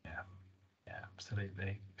 Yeah,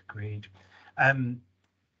 absolutely. Agreed.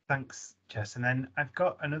 Thanks, Jess. And then I've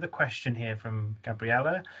got another question here from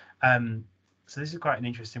Gabriella. So this is quite an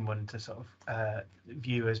interesting one to sort of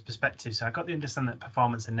viewer's perspective. So I got the understanding that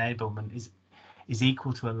performance enablement is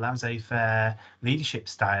equal to a laissez-faire leadership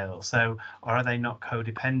style. So, or are they not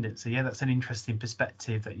codependent? So yeah, that's an interesting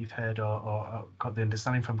perspective that you've heard or got the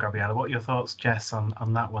understanding from Gabriella. What are your thoughts, Jess,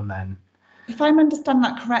 on that one then? If I understand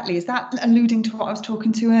that correctly, is that alluding to what I was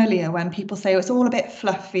talking to earlier when people say, oh, it's all a bit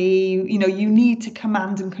fluffy, you know, you need to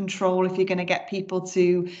command and control if you're going to get people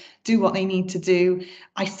to do what they need to do?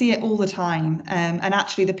 I see it all the time. And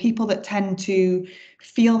actually, the people that tend to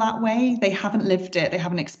feel that way, they haven't lived it, they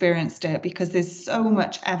haven't experienced it, because there's so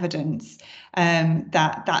much evidence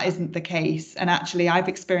that isn't the case. And actually, I've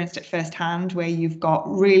experienced it firsthand, where you've got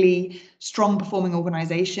really strong performing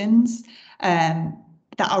organizations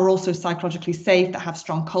that are also psychologically safe, that have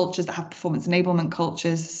strong cultures, that have performance enablement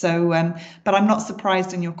cultures. So, but I'm not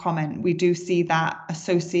surprised in your comment. We do see that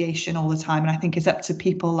association all the time. And I think it's up to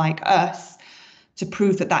people like us to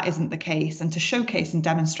prove that that isn't the case, and to showcase and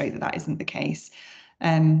demonstrate that that isn't the case.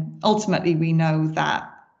 Ultimately, we know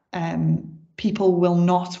that people will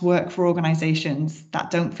not work for organizations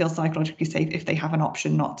that don't feel psychologically safe if they have an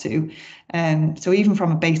option not to. So even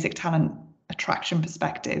from a basic talent attraction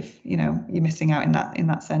perspective, you know, you're missing out in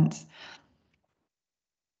that sense.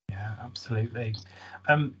 Yeah, absolutely.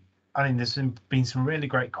 I mean, there's been some really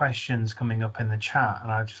great questions coming up in the chat,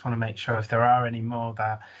 and I just want to make sure if there are any more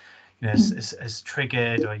that, you know, has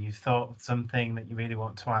triggered, or you thought of something that you really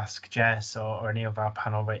want to ask Jess or any of our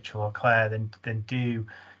panel, Rachel or Claire, then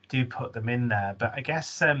do put them in there. But I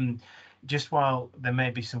guess just while there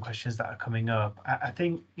may be some questions that are coming up, I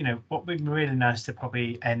think, you know, what would be really nice to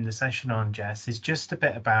probably end the session on, Jess, is just a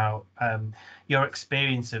bit about your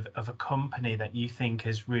experience of a company that you think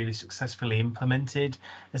has really successfully implemented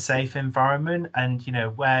a safe environment, and, you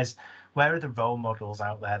know, where are the role models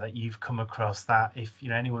out there that you've come across that, if, you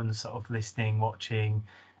know, anyone's sort of listening, watching,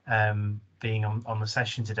 being on the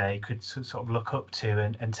session today, could sort of look up to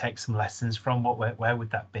and take some lessons from? Where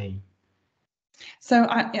would that be? So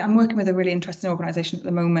I'm working with a really interesting organisation at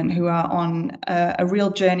the moment who are on a real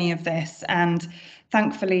journey of this, and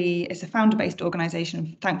thankfully it's a founder-based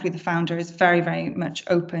organisation. Thankfully the founder is very, very much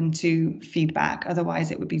open to feedback. Otherwise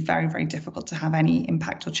it would be very, very difficult to have any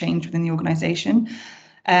impact or change within the organisation.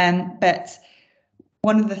 But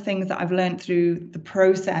one of the things that I've learned through the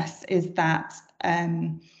process is that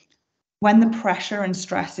when the pressure and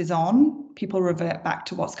stress is on, people revert back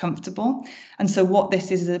to what's comfortable. And so what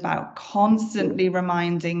this is about, constantly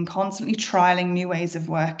reminding, constantly trialing new ways of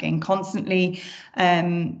working, constantly,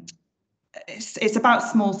 it's about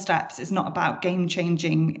small steps. It's not about game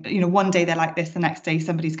changing, you know, one day they're like this, the next day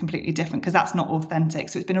somebody's completely different, because that's not authentic.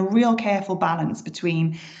 So it's been a real careful balance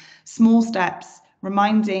between small steps,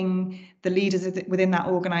 reminding the leaders within that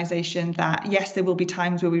organisation that yes, there will be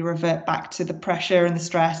times where we revert back to the pressure and the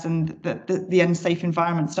stress, and the unsafe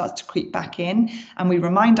environment starts to creep back in, and we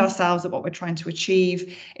remind ourselves of what we're trying to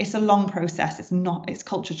achieve. It's a long process. It's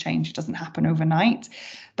culture change. It doesn't happen overnight.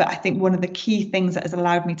 But I think one of the key things that has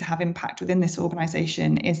allowed me to have impact within this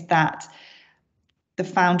organisation is that the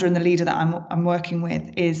founder and the leader that I'm working with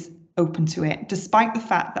is open to it, despite the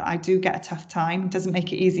fact that I do get a tough time. It doesn't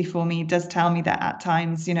make it easy for me. It does tell me that at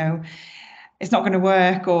times, you know, it's not going to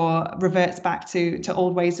work, or reverts back to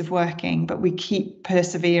old ways of working, but we keep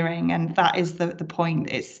persevering, and that is the point.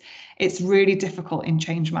 It's really difficult in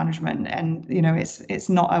change management, and you know, it's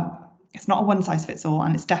not a one size fits all,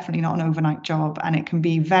 and it's definitely not an overnight job, and it can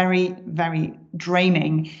be very, very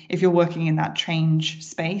draining if you're working in that change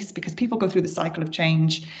space, because people go through the cycle of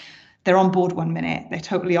change. They're on board 1 minute, they're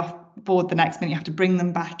totally off board the next minute. You have to bring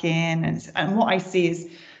them back in, and what I see is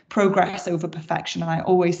progress over perfection. And I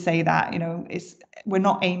always say that, you know, we're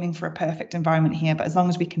not aiming for a perfect environment here, but as long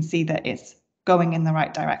as we can see that it's going in the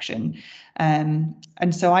right direction. And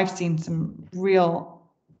so I've seen some real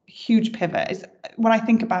huge pivots. When I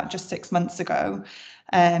think about just 6 months ago,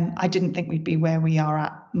 I didn't think we'd be where we are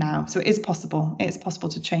at now. So it is possible. It's possible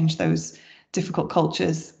to change those difficult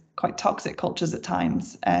cultures, quite toxic cultures at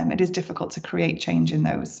times. It is difficult to create change in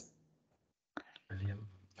those. Brilliant.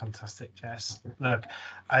 Fantastic, Jess. Look,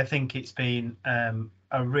 I think it's been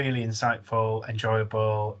a really insightful,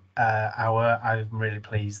 enjoyable hour. I'm really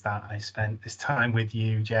pleased that I spent this time with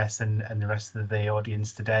you, Jess, and the rest of the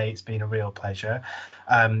audience today. It's been a real pleasure.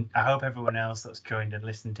 I hope everyone else that's joined and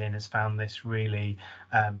listened in has found this really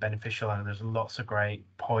beneficial, and there's lots of great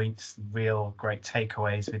points, real great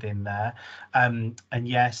takeaways within there. And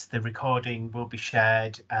yes, the recording will be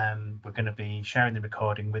shared. We're going to be sharing the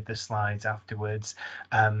recording with the slides afterwards,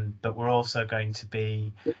 but we're also going to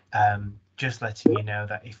be just letting you know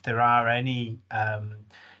that if there are any,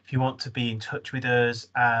 if you want to be in touch with us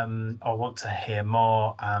or want to hear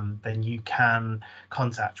more, then you can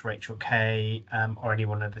contact Rachel Kay or any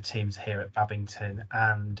one of the teams here at Babington.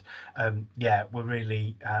 And yeah, we're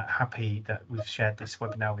really happy that we've shared this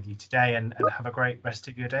webinar with you today, and have a great rest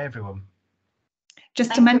of your day, everyone.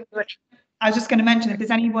 Just to mention, I was just going to mention, if there's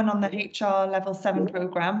anyone on the HR Level 7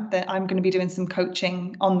 programme, that I'm going to be doing some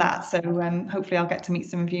coaching on that. So hopefully I'll get to meet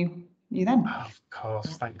some of you then. Of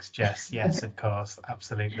course. Thanks, Jess. Yes, of course.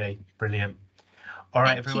 Absolutely. Brilliant. All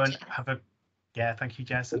right, everyone. Have a, yeah, thank you,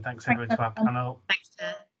 Jess. And thanks everyone to our panel. Thanks,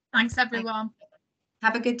 Jess. Thanks, everyone.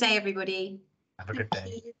 Have a good day, everybody. Have a good day.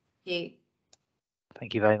 Thank you.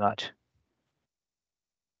 Thank you very much.